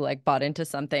idiot who bought into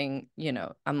something,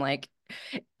 I'm like,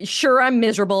 sure, I'm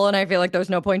miserable and I feel like there's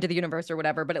no point to the universe or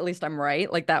whatever, but at least I'm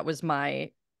right. Like that was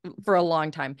for a long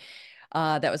time,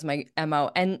 that was my MO.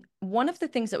 And one of the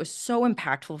things that was so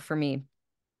impactful for me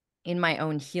in my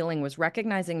own healing was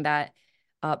recognizing that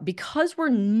because we're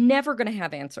never going to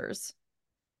have answers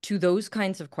to those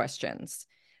kinds of questions,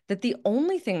 that the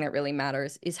only thing that really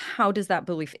matters is how does that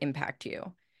belief impact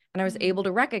you? And I was able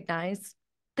to recognize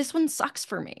this one sucks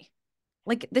for me.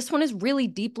 Like this one is really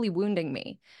deeply wounding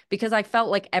me because I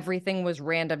felt like everything was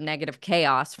random negative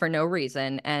chaos for no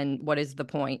reason. And what is the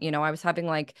point? I was having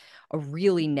like a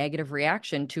really negative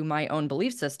reaction to my own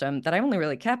belief system that I only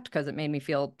really kept because it made me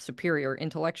feel superior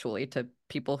intellectually to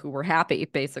people who were happy,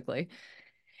 basically.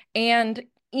 And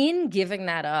in giving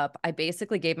that up, I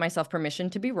basically gave myself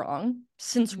permission to be wrong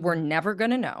since we're Mm. never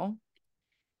going to know.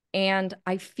 And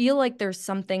I feel like there's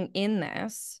something in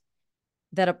this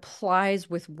that applies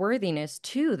with worthiness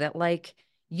too, that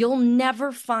you'll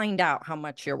never find out how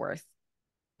much you're worth.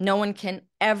 No one can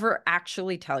ever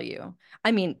actually tell you.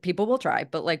 I mean, people will try,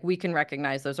 but we can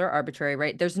recognize those are arbitrary,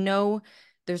 right? There's no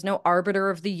arbiter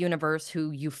of the universe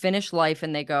who you finish life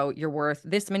and they go, you're worth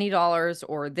this many dollars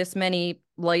or this many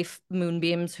life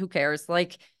moonbeams. Who cares?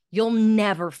 You'll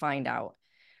never find out.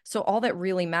 So all that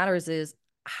really matters is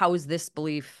how is this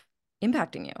belief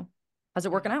impacting you? How's it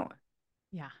Yeah. working out?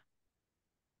 Yeah.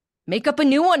 Make up a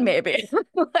new one, maybe.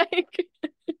 like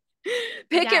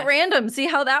Pick at Yes. random, see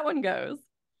how that one goes.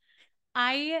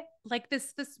 I like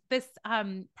this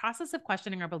process of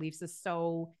questioning our beliefs is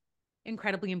so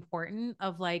incredibly important.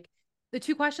 Of like the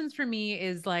two questions for me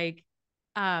is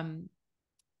um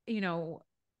you know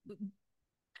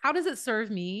how does it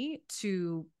serve me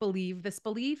to believe this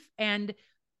belief, and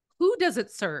who does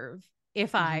it serve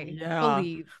if I Yeah.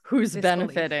 believe Who's this belief?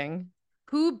 benefiting?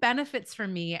 Who benefits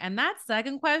from me? And that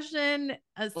second question,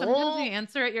 sometimes when you Oh,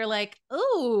 answer it, you're like,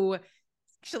 oh,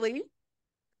 actually,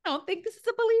 I don't think this is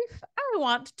a belief I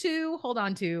want to hold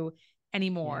on to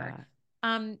anymore.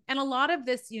 yeah. And a lot of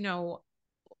this,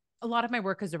 a lot of my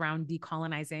work is around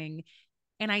decolonizing.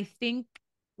 And I think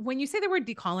when you say the word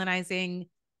decolonizing,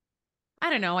 I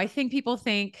don't know. I think people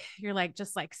think you're like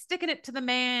just like sticking it to the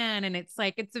man, and it's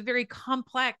like it's a very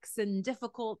complex and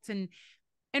difficult, and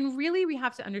really we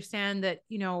have to understand that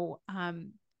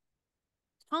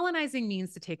colonizing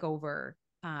means to take over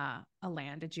a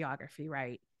land, a geography,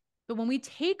 right? But when we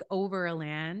take over a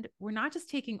land, we're not just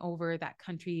taking over that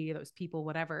country, those people,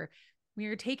 whatever. We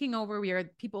are taking over. We are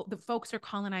people. The folks are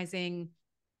colonizing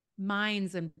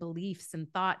minds and beliefs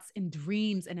and thoughts and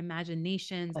dreams and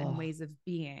imaginations and Oh, ways of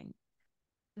being.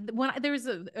 When there's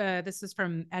a this is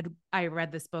from Ed, I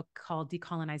read this book called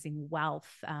Decolonizing Wealth.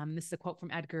 This is a quote from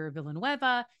Edgar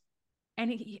Villanueva,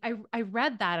 and I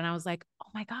read that and I was like, oh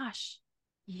my gosh,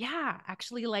 yeah,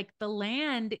 actually, like the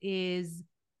land is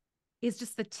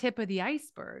just the tip of the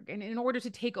iceberg, and in order to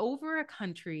take over a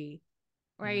country,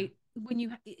 yeah. right, when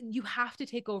you have to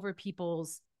take over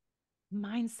people's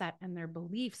mindset and their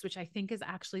beliefs, which I think is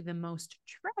actually the most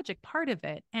tragic part of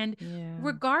it. And Yeah.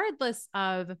 regardless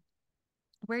of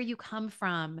where you come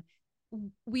from,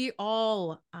 we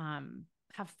all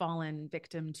have fallen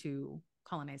victim to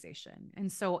colonization.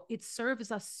 And so it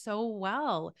serves us so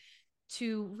well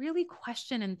to really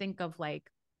question and think of like,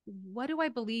 what do I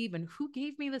believe and who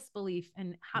gave me this belief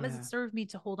and how does it Yeah. serve me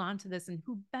to hold on to this and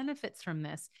who benefits from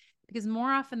this? Because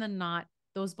more often than not,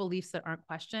 those beliefs that aren't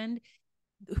questioned,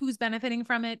 who's benefiting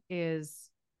from it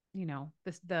is,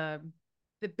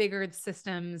 the bigger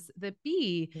systems that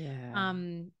be. Yeah.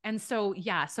 And so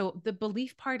yeah, so the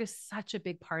belief part is such a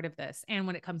big part of this. And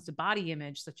when it comes to body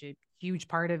image, such a huge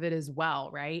part of it as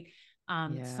well, right? So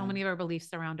Yeah. many of our beliefs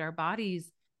around our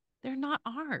bodies, they're not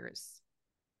ours.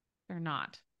 They're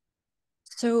not.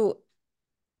 So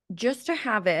just to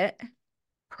have it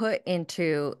put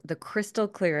into the crystal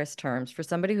clearest terms for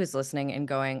somebody who's listening and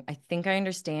going, I think I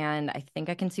understand. I think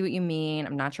I can see what you mean.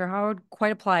 I'm not sure how I would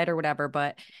quite apply it or whatever,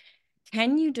 but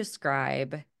can you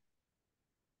describe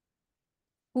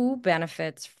who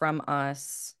benefits from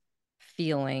us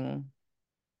feeling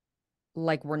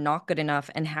like we're not good enough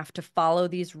and have to follow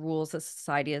these rules that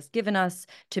society has given us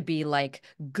to be like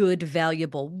good,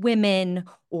 valuable women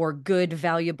or good,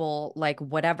 valuable,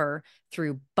 whatever,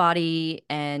 through body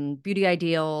and beauty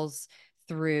ideals,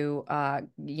 through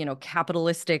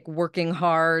capitalistic working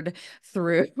hard,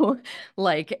 through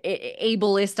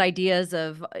ableist ideas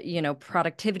of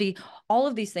productivity, all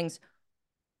of these things.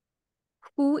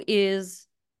 who is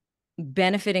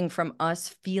benefiting from us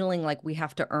feeling like we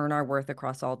have to earn our worth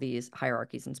across all these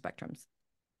hierarchies and spectrums?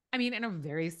 I mean, in a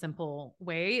very simple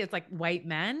way, it's like white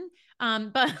men.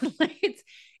 But like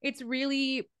it's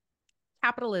really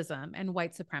capitalism and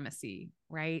white supremacy,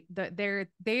 right?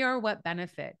 They are what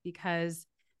benefit, because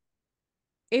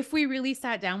if we really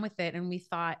sat down with it and we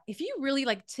thought, if you really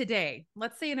like today,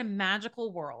 let's say in a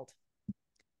magical world.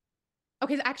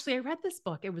 Okay, actually, I read this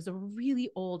book. It was a really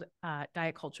old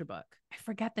diet culture book. I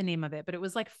forget the name of it, but it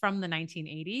was like from the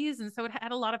 1980s. And so it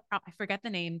had a lot of, I forget the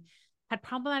name, had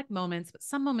problematic moments, but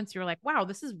some moments you were like, wow,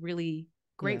 this is really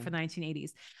great Yeah. for the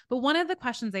 1980s. But one of the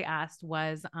questions they asked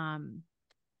was,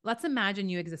 let's imagine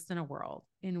you exist in a world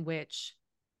in which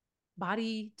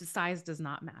body size does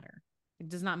not matter. It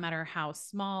does not matter how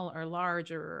small or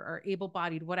large or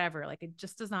able-bodied, whatever, like it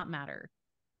just does not matter.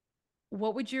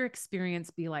 What would your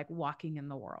experience be like walking in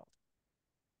the world?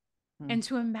 And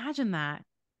to imagine that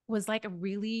was like a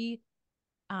really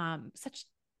such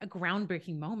a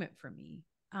groundbreaking moment for me,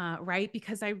 right?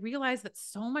 Because I realized that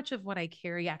so much of what I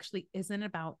carry actually isn't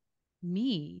about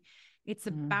me. It's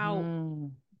about Mm-hmm.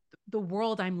 the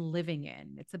world I'm living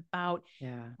in. It's about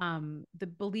Yeah. the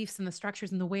beliefs and the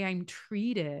structures and the way I'm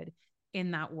treated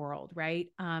in that world, right?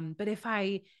 But if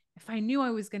I knew I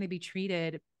was going to be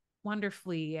treated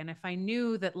wonderfully, and if I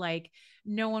knew that like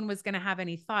no one was going to have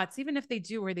any thoughts, even if they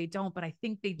do or they don't, but I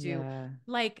think they do, Yeah.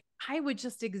 like I would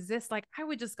just exist. Like I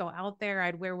would just go out there.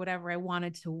 I'd wear whatever I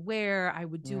wanted to wear. I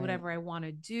would do Right. whatever I want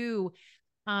to do.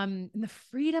 And the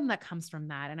freedom that comes from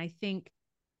that. And I think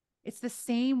it's the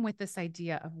same with this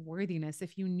idea of worthiness.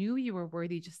 If you knew you were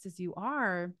worthy just as you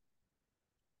are,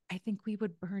 I think we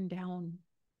would burn down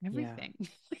Yeah. everything.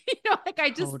 Like I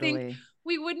just think Totally.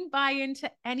 we wouldn't buy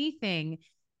into anything.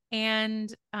 And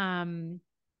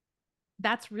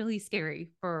that's really scary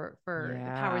for the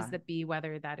powers Yeah. that be,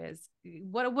 whether that is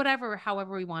whatever,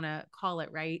 however we want to call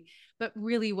it, right? But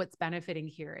really what's benefiting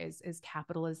here is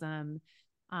capitalism,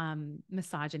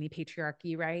 misogyny,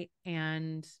 patriarchy, right?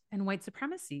 And white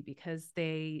supremacy, because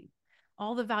they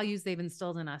all the values they've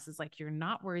instilled in us is like, you're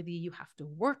not worthy, you have to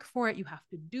work for it, you have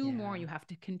to do more, Yeah. you have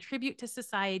to contribute to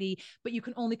society, but you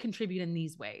can only contribute in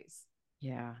these ways.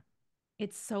 Yeah.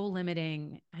 It's so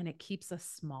limiting and it keeps us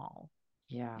small.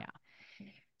 Yeah. Yeah.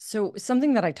 So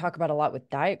something that I talk about a lot with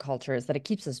diet culture is that it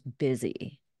keeps us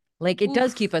busy. Like it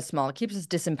does keep Oof. us small. It keeps us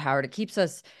disempowered. It keeps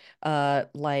us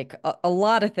like a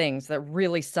lot of things that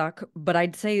really suck. But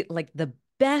I'd say like the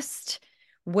best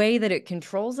way that it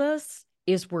controls us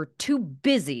is we're too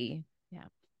busy Yeah.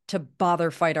 to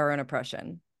bother fight our own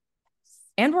oppression.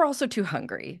 And we're also too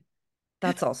hungry.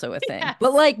 That's also a thing.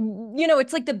 But Yes. like,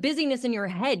 it's like the busyness in your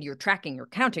head. You're tracking, you're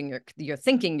counting, you're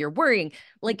thinking, you're worrying.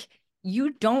 Like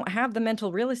you don't have the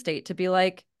mental real estate to be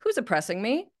like, who's oppressing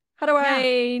me? How do Yeah.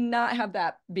 I not have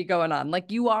that be going on?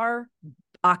 Like you are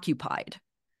occupied,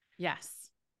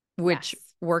 Yes. which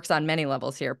Yes. works on many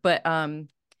levels here. But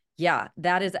yeah,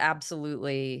 that is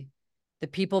absolutely the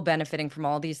people benefiting from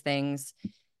all these things.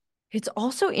 It's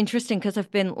also interesting because I've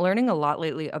been learning a lot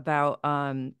lately about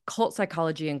cult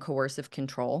psychology and coercive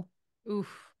control.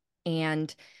 Oof.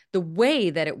 And the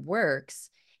way that it works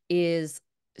is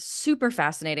super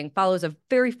fascinating, follows a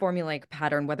very formulaic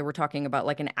pattern, whether we're talking about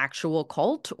like an actual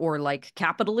cult or like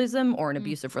capitalism or an Mm.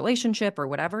 abusive relationship or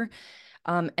whatever.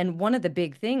 And one of the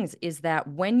big things is that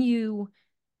when you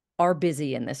are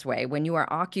busy in this way, when you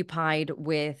are occupied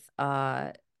with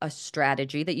a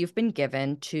strategy that you've been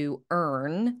given to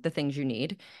earn the things you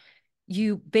need,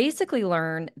 you basically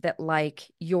learn that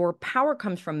like your power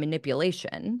comes from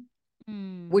manipulation,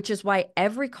 Mm. which is why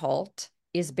every cult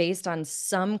is based on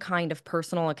some kind of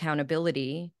personal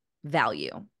accountability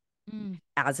value. Mm.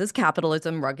 As is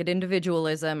capitalism, rugged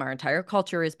individualism, our entire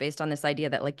culture is based on this idea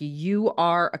that like you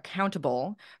are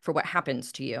accountable for what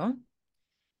happens to you.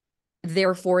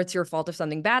 Therefore, it's your fault if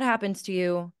something bad happens to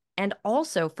you. And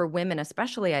also for women,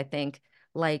 especially, I think,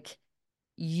 like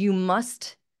you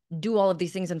must do all of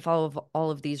these things and follow all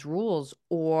of these rules,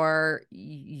 or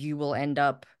you will end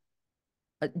up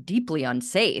deeply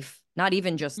unsafe, not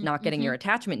even just not getting Mm-hmm. your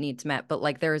attachment needs met, but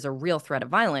like there is a real threat of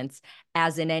violence,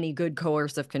 as in any good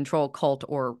coercive control, cult,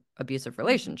 or abusive Mm-hmm.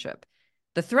 relationship.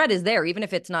 The threat is there, even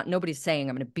if it's not, nobody's saying,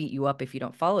 I'm going to beat you up if you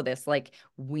don't follow this. Like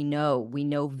we know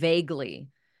vaguely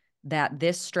that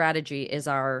this strategy is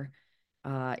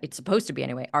it's supposed to be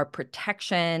anyway, our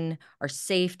protection, our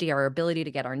safety, our ability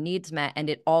to get our needs met. And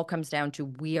it all comes down to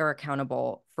we are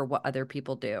accountable for what other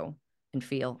people do and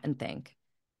feel and think.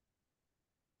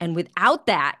 And without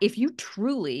that, if you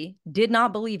truly did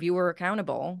not believe you were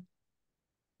accountable,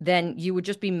 then you would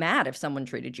just be mad if someone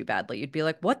treated you badly. You'd be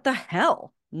like, what the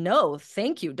hell? No,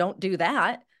 thank you. Don't do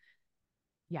that.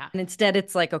 Yeah. And instead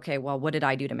it's like, okay, well, what did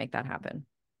I do to make that happen?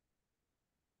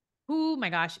 Oh my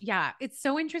gosh. Yeah. It's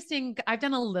so interesting. I've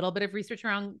done a little bit of research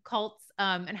around cults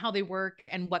and how they work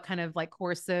and what kind of like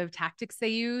coercive tactics they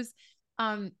use.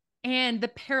 Um, and the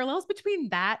parallels between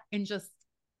that and just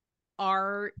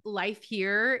our life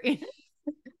here in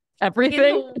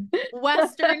Everything. the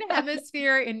Western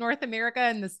hemisphere in North America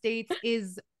and the States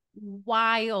is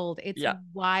wild. It's Yeah.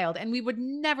 wild. And we would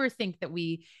never think that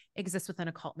we exist within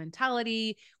a cult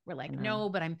mentality. We're like, No. no,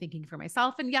 but I'm thinking for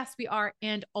myself. And yes, we are.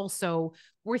 And also,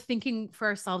 we're thinking for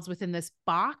ourselves within this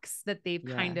box that they've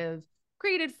Yeah. kind of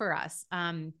created for us.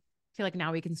 I feel like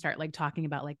now we can start like talking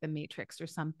about like the Matrix or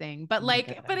something, but Oh my like,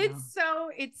 God, I but know.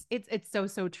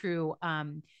 it's so true.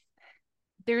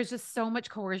 There's just so much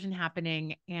coercion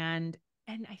happening, and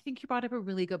I think you brought up a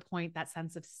really good point, that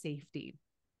sense of safety.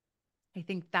 I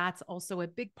think that's also a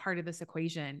big part of this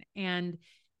equation. And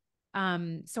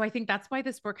so I think that's why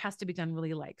this work has to be done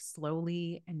really like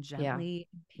slowly and Yeah. gently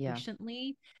and Yeah.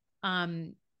 patiently.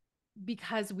 Um,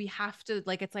 because we have to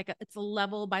like it's a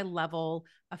level by level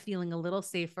of feeling a little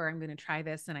safer. I'm going to try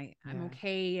this and I'm Yeah.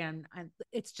 okay. And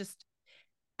it's just,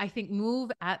 I think,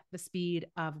 move at the speed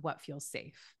of what feels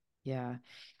safe. Yeah.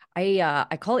 I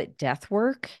call it death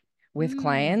work with Mm,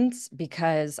 clients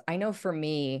because I know for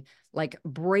me, like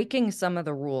breaking some of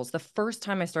the rules, the first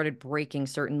time I started breaking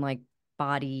certain like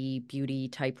body beauty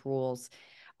type rules,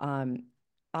 um,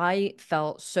 I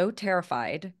felt so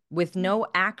terrified with no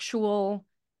actual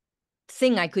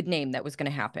thing I could name that was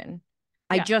going to happen.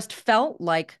 I yeah. just felt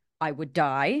like I would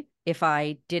die if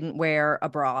I didn't wear a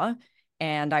bra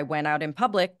and I went out in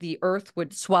public, the earth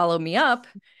would swallow me up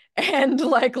and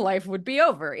like life would be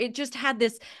over. It just had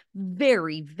this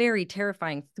very, very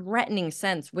terrifying, threatening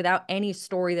sense without any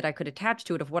story that I could attach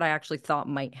to it of what I actually thought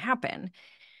might happen.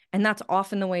 And that's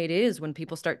often the way it is when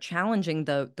people start challenging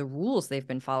the rules they've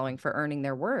been following for earning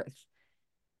their worth.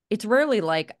 It's rarely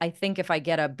like, I think if I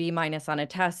get a B minus on a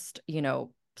test,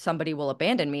 somebody will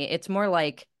abandon me. It's more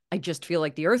like, I just feel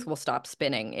like the earth will stop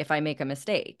spinning if I make a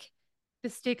mistake. The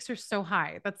stakes are so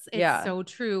high. It's Yeah. so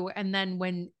true. And then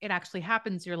when it actually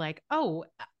happens, you're like, oh,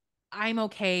 I'm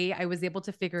okay. I was able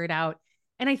to figure it out.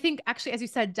 And I think actually, as you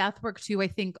said, death work too. I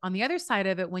think on the other side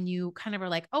of it, when you kind of are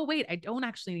like, oh, wait, I don't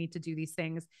actually need to do these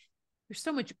things, there's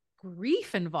so much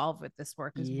grief involved with this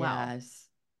work as well, Yes.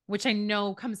 which I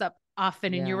know comes up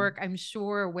often in your Yeah. work, I'm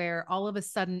sure, where all of a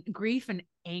sudden grief and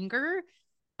anger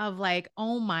of like,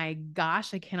 oh my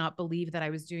gosh, I cannot believe that I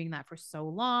was doing that for so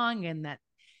long. And that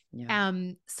Yeah.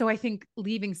 so I think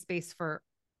leaving space for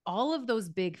all of those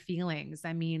big feelings.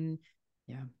 I mean,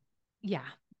 Yeah. yeah,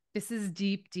 this is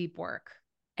deep, deep work.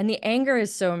 And the anger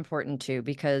is so important too,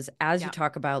 because as you Yeah.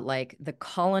 talk about like the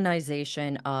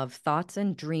colonization of thoughts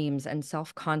and dreams and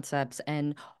self concepts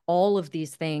and all of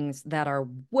these things that are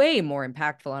way more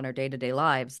impactful on our day to day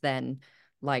lives than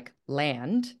like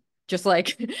land, just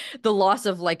like the loss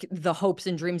of like the hopes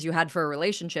and dreams you had for a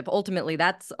relationship, ultimately,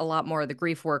 that's a lot more of the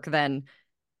grief work than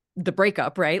the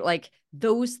breakup, right? Like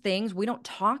those things, we don't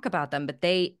talk about them, but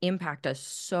they impact us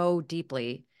so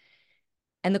deeply,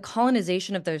 and the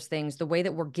colonization of those things, the way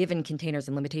that we're given containers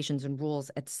and limitations and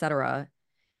rules, etc.,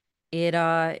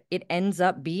 it ends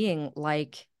up being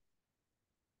like,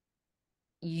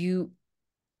 you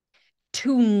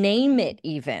to name it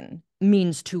even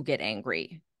means to get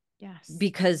angry, Yes.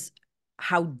 because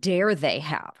how dare they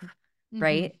have, Mm-hmm.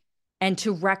 right? And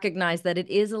to recognize that it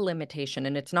is a limitation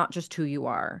and it's not just who you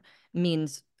are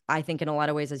means, I think in a lot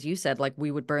of ways, as you said, like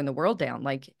we would burn the world down.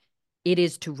 Like it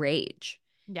is to rage.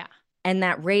 Yeah. And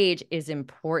that rage is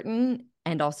important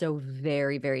and also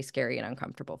very, very scary and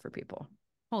uncomfortable for people.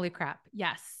 Holy crap.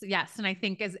 Yes. Yes. And I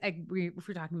think if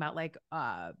we're talking about like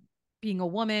being a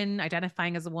woman,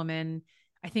 identifying as a woman,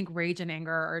 I think rage and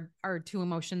anger are two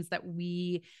emotions that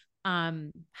we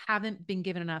haven't been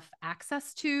given enough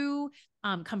access to,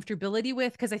 comfortability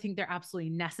with, because I think they're absolutely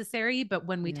necessary. But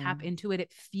when we Yeah. tap into it,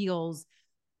 it feels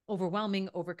overwhelming,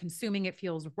 over consuming, it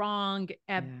feels wrong,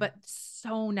 Yeah. but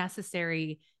so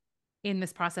necessary in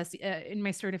this process. In my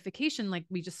certification, like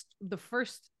we just, the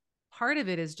first part of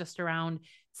it is just around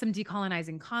some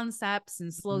decolonizing concepts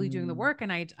and slowly doing the Mm, work.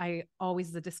 And I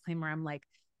always, the disclaimer, I'm like,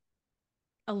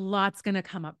 a lot's going to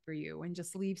come up for you, and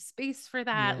just leave space for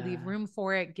that, leave yeah. room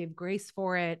for it, give grace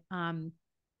for it.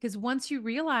 Because once you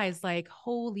realize, like,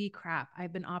 holy crap,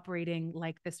 I've been operating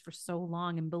like this for so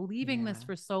long and believing this Yeah.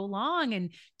 for so long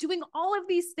and doing all of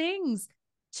these things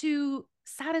to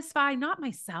satisfy not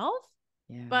myself,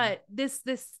 Yeah. but this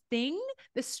thing,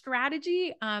 this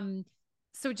strategy.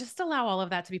 So just allow all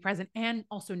of that to be present and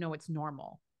also know it's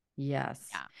normal. Yes.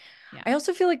 Yeah. Yeah. I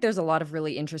also feel like there's a lot of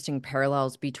really interesting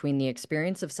parallels between the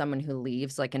experience of someone who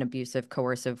leaves like an abusive,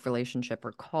 coercive relationship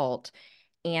or cult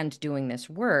and doing this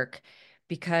work,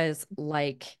 because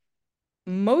like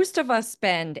most of us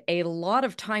spend a lot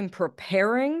of time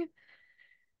preparing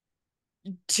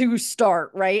to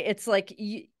start, right? It's like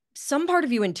some part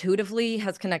of you intuitively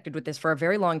has connected with this for a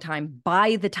very long time.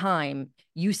 By the time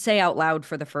you say out loud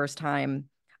for the first time,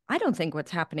 I don't think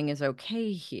what's happening is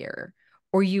okay here,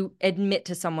 or you admit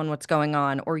to someone what's going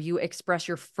on, or you express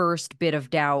your first bit of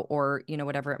doubt, or, you know,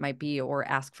 whatever it might be, or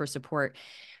ask for support.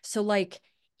 So, like,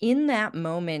 in that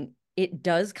moment, it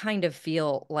does kind of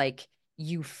feel like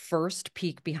you first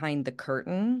peek behind the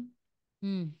curtain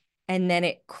Mm. and then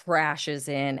it crashes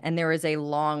in. And there is a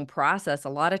long process, a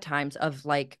lot of times, of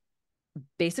like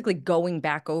basically going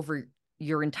back over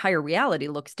your entire reality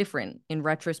looks different in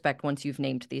retrospect once you've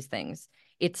named these things.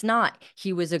 It's not,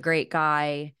 he was a great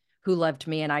guy who loved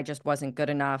me and I just wasn't good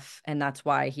enough. And that's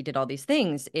why he did all these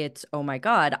things. It's, oh my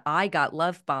God, I got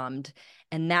love bombed.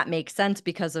 And that makes sense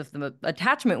because of the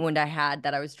attachment wound I had,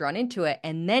 that I was drawn into it.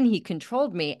 And then he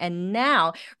controlled me. And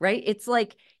now, right? It's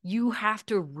like you have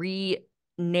to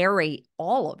narrate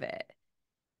all of it.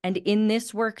 And in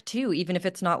this work too, even if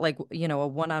it's not like, you know, a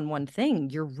one-on-one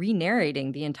thing, you're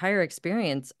re-narrating the entire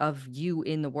experience of you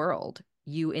in the world,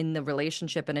 you in the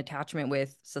relationship and attachment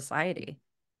with society.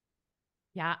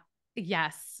 Yeah.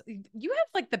 Yes. You have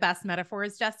like the best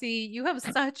metaphors, Jesse. You have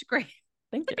such great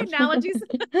Thank like you. analogies,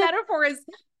 metaphors.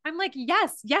 I'm like,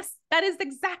 yes, yes, that is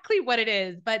exactly what it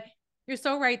is. But you're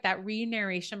so right. That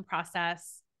re-narration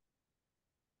process.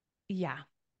 Yeah.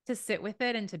 To sit with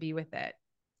it and to be with it.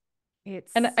 And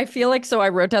It's I feel like, so I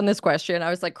wrote down this question. I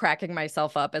was like cracking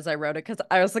myself up as I wrote it because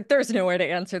I was like, there's no way to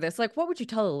answer this. Like, what would you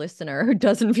tell a listener who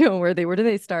doesn't feel worthy? Where do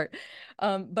they start?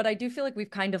 But I do feel like we've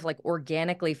kind of like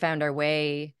organically found our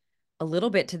way a little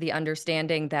bit to the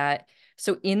understanding that,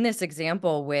 so in this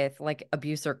example with like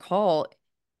abuse or cult,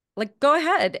 like go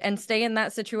ahead and stay in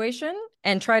that situation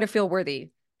and try to feel worthy.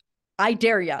 I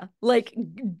dare ya. Like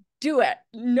do it.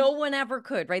 No one ever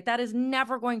could, right? That is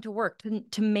never going to work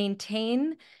to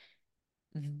maintain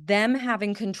them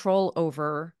having control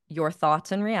over your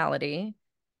thoughts and reality.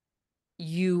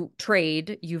 You've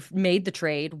made the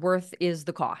trade. Worth is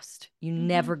the cost. You mm-hmm.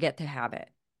 never get to have it.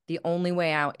 The only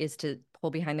way out is to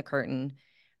pull behind the curtain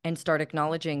and start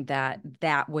acknowledging that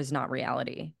that was not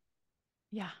reality.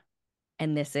 Yeah.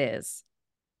 And this is.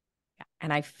 Yeah.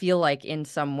 And I feel like in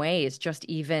some ways, just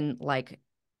even like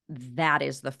that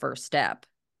is the first step.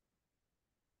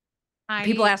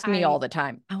 People ask me all I the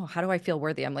time, oh, how do I feel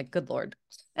worthy? I'm like, good Lord.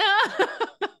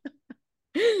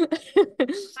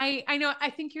 I know. I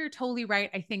think you're totally right.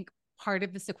 I think part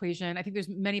of this equation, I think there's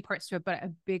many parts to it, but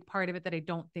a big part of it that I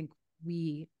don't think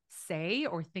we say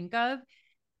or think of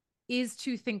is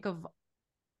to think of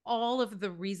all of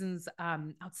the reasons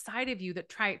outside of you that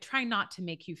try not to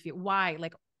make you feel why,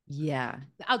 like Yeah.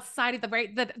 outside of the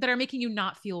right that are making you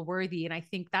not feel worthy. And I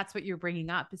think that's what you're bringing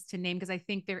up is to name, because I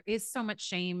think there is so much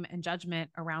shame and judgment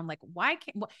around like why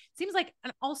can't well, it seems like.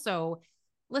 And also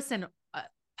listen,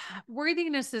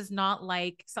 worthiness is not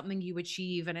like something you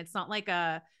achieve, and it's not like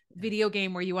a video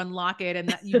game where you unlock it and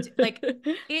that you like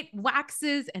it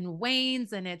waxes and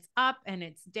wanes and it's up and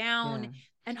it's down. Yeah.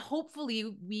 And hopefully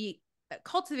we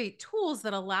cultivate tools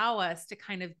that allow us to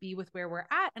kind of be with where we're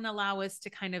at and allow us to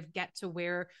kind of get to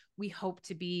where we hope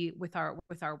to be with our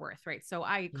worth, right? So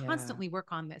I Yeah. constantly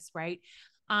work on this, right?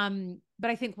 But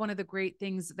I think one of the great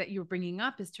things that you're bringing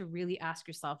up is to really ask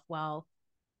yourself, well,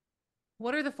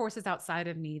 what are the forces outside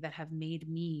of me that have made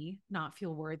me not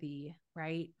feel worthy,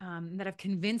 right? That have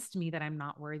convinced me that I'm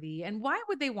not worthy, and why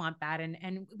would they want that?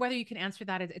 And whether you can answer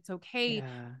that, it's okay.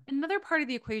 Yeah. Another part of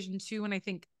the equation too, and I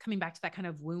think coming back to that kind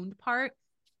of wound part,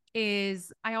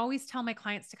 is I always tell my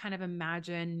clients to kind of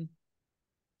imagine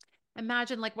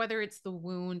like whether it's the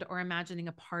wound or imagining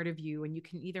a part of you, and you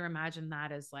can either imagine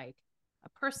that as like a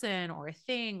person or a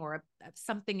thing or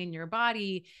something in your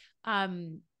body.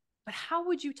 But how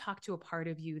would you talk to a part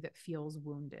of you that feels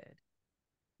wounded,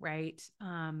 right?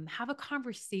 Have a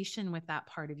conversation with that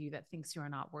part of you that thinks you are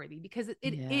not worthy, because Yeah.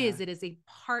 it is a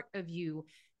part of you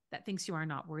that thinks you are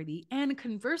not worthy. And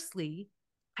conversely,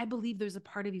 I believe there's a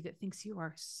part of you that thinks you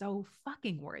are so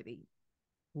fucking worthy.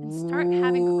 And start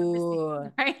having Ooh.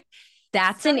 conversations, right?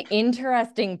 That's an Start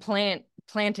interesting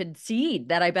planted seed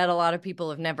that I bet a lot of people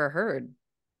have never heard or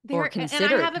there. And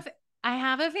considered. I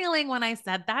have a feeling when I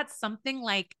said that, something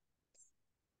like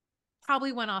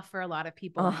probably went off for a lot of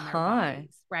people in their Uh-huh.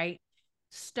 bodies, right?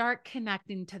 Start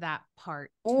connecting to that part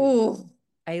too. Oh,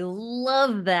 I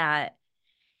love that.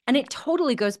 And Yeah. it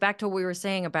totally goes back to what we were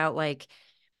saying about like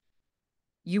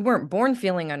you weren't born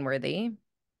feeling unworthy.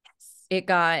 Yes. It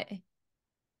got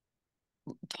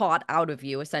taught out of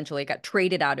you, essentially. It got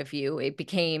traded out of you. It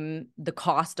became the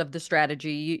cost of the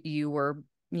strategy you were,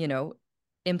 you know,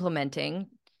 implementing.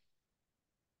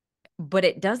 But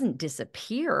it doesn't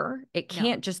disappear. It No,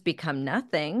 can't just become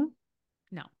nothing.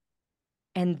 no.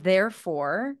 And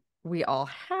therefore, we all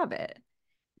have it.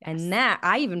 And Yes. that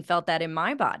I even felt that in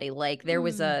my body. Like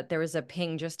Mm, there was a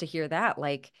ping just to hear that.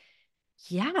 Like,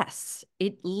 yes,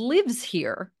 it lives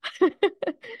here.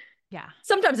 yeah.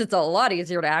 Sometimes it's a lot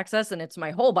easier to access and it's my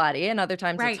whole body, and other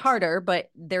times it's Right. harder, but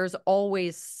there's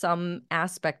always some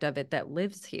aspect of it that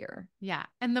lives here. Yeah.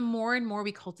 And the more and more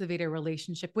we cultivate a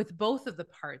relationship with both of the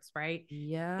parts, right? It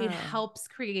Yeah. helps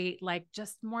create like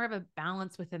just more of a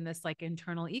balance within this like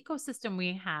internal ecosystem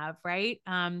we have, right?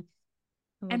 I love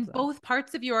And that. both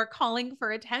parts of you are calling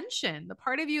for attention. The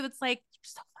part of you that's like, you're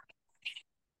so fucking,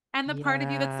 and the part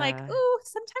of you that's like, Yeah. ooh,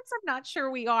 sometimes I'm not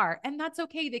sure we are. And that's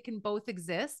okay. They can both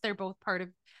exist. They're both part of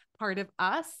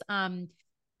us.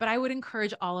 But I would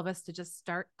encourage all of us to just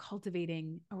start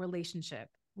cultivating a relationship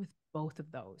with both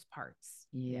of those parts.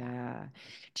 Yeah. Yeah.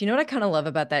 Do you know what I kind of love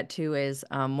about that too is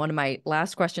one of my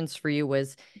last questions for you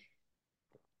was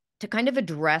to kind of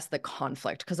address the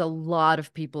conflict because a lot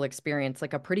of people experience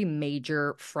like a pretty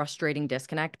major frustrating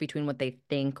disconnect between what they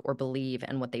think or believe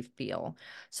and what they feel.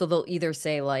 So they'll either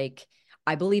say like,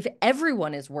 I believe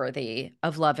everyone is worthy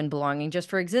of love and belonging just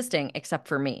for existing except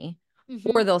for me.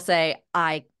 Mm-hmm. Or they'll say,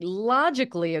 I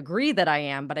logically agree that I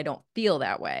am, but I don't feel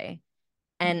that way.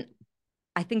 And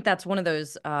I think that's one of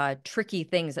those tricky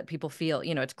things that people feel,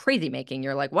 you know, it's crazy making.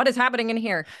 You're like, what is happening in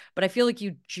here? But I feel like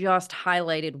you just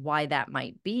highlighted why that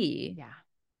might be, Yeah.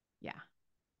 Yeah.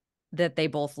 that they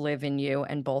both live in you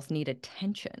and both need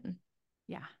attention.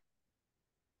 Yeah.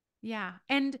 Yeah.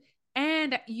 And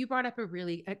you brought up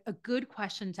a good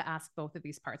question to ask both of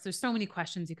these parts. There's so many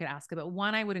questions you could ask, but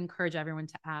one I would encourage everyone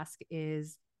to ask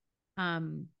is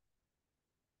um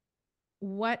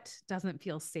what doesn't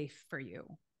feel safe for you?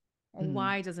 Or Mm,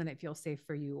 why doesn't it feel safe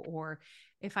for you? Or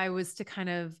if I was to kind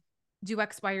of do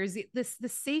X, Y, or Z, this the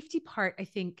safety part, I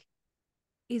think,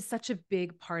 is such a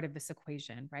big part of this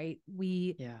equation, right?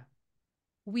 yeah.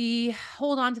 We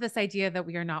hold on to this idea that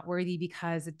we are not worthy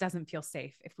because it doesn't feel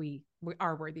safe if we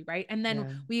are worthy, right? And then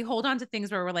Yeah. we hold on to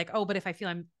things where we're like, oh, but if I feel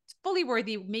I'm fully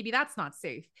worthy, maybe that's not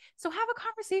safe. So have a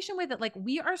conversation with it. Like,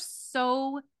 we are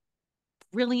so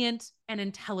brilliant and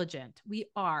intelligent. We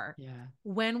are, Yeah.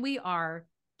 when we are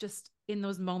just in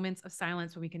those moments of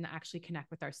silence when we can actually connect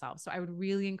with ourselves. So I would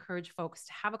really encourage folks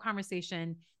to have a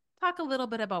conversation, talk a little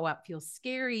bit about what feels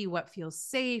scary, what feels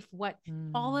safe, what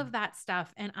all Mm, of that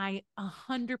stuff. And I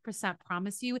 100%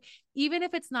 promise you, even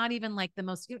if it's not even like the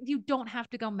most, you don't have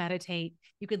to go meditate.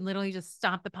 You can literally just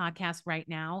stop the podcast right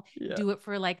now, yeah. do it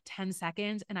for like 10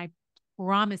 seconds. And I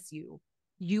promise you,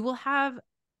 you will have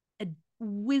a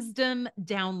wisdom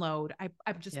download. I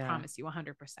just Yeah. promise you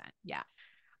 100%. Yeah.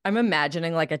 I'm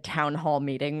imagining like a town hall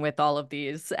meeting with all of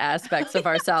these aspects of Yes.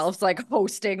 ourselves, like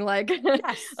hosting like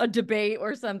Yes. a debate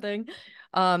or something.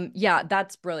 Yeah,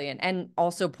 that's brilliant. And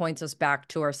also points us back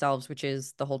to ourselves, which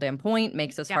is the whole damn point,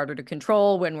 makes us Yep. harder to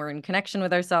control when we're in connection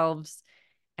with ourselves.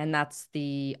 And that's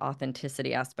the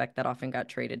authenticity aspect that often got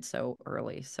traded so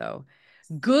early. So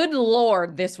good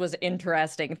Lord, this was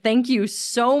interesting. Thank you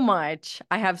so much.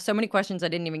 I have so many questions I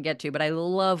didn't even get to, but I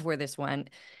love where this went.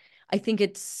 I think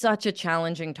it's such a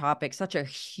challenging topic, such a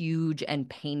huge and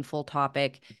painful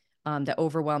topic that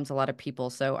overwhelms a lot of people.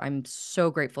 So I'm so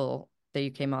grateful that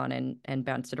you came on and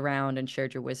bounced it around and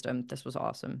shared your wisdom. This was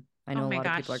awesome. I Oh know a my lot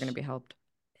of people are going to gosh. be helped.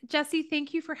 Jesse,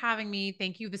 thank you for having me.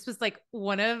 Thank you. This was like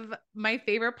one of my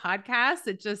favorite podcasts.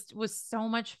 It just was so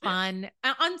much fun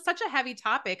on such a heavy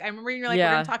topic. I remember you're like, we're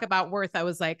going to Yeah. talk about worth. I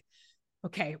was like,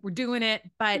 okay, we're doing it.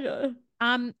 But Yeah.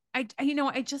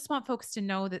 I just want folks to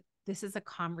know that this is a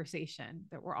conversation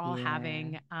that we're all Yeah.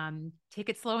 having. Take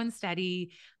it slow and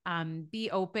steady.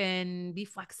 Be open, be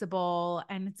flexible,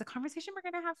 and it's a conversation we're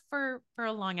going to have for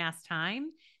a long ass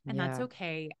time, and that's Yeah.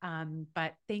 okay.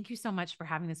 But thank you so much for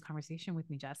having this conversation with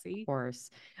me, Of Jesse.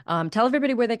 course. Tell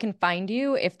everybody where they can find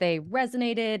you if they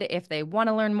resonated, if they want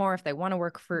to learn more, if they want to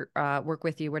work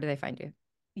with you. Where do they find you?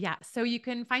 Yeah. So you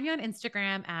can find me on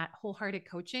Instagram at Wholehearted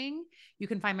Coaching. You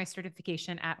can find my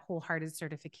certification at Wholehearted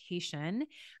Certification.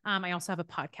 I also have a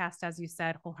podcast, as you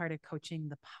said, Wholehearted Coaching,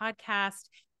 the podcast.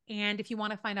 And if you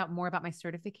want to find out more about my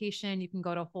certification, you can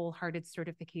go to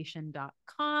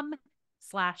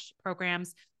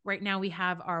wholeheartedcertification.com/programs. Right now, we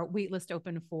have our waitlist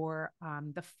open for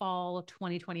the fall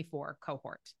 2024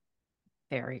 cohort.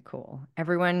 Very cool.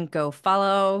 Everyone go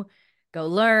follow Go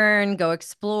learn, go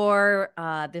explore.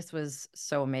 This was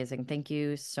so amazing. Thank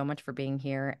you so much for being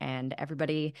here. And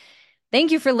everybody,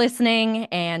 thank you for listening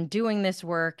and doing this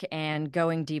work and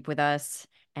going deep with us.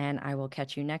 And I will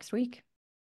catch you next week.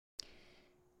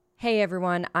 Hey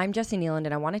everyone, I'm Jessie Nealand,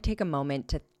 and I want to take a moment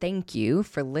to thank you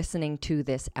for listening to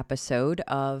this episode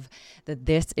of the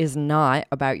This Is Not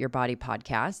About Your Body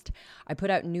podcast. I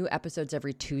put out new episodes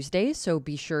every Tuesday, so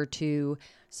be sure to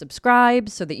subscribe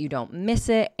so that you don't miss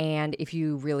it. And if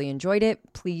you really enjoyed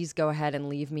it, please go ahead and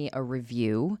leave me a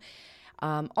review.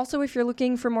 Also, if you're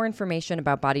looking for more information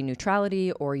about body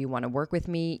neutrality or you want to work with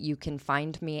me, you can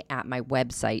find me at my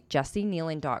website,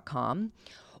 jessienealand.com.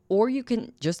 Or you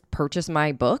can just purchase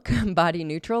my book, Body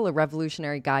Neutral, A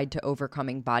Revolutionary Guide to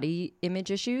Overcoming Body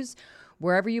Image Issues,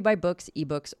 wherever you buy books,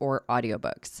 ebooks, or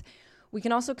audiobooks. We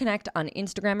can also connect on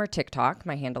Instagram or TikTok.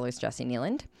 My handle is Jessie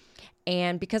Nealand.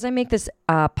 And because I make this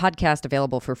podcast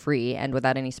available for free and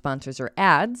without any sponsors or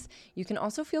ads, you can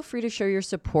also feel free to show your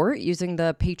support using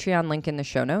the Patreon link in the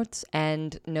show notes.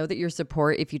 And know that your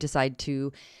support, if you decide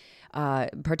to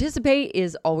participate,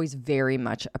 is always very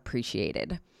much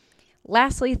appreciated.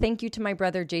 Lastly, thank you to my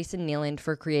brother Jason Nealand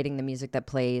for creating the music that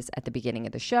plays at the beginning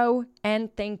of the show. And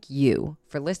thank you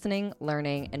for listening,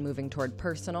 learning, and moving toward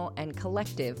personal and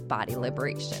collective body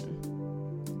liberation.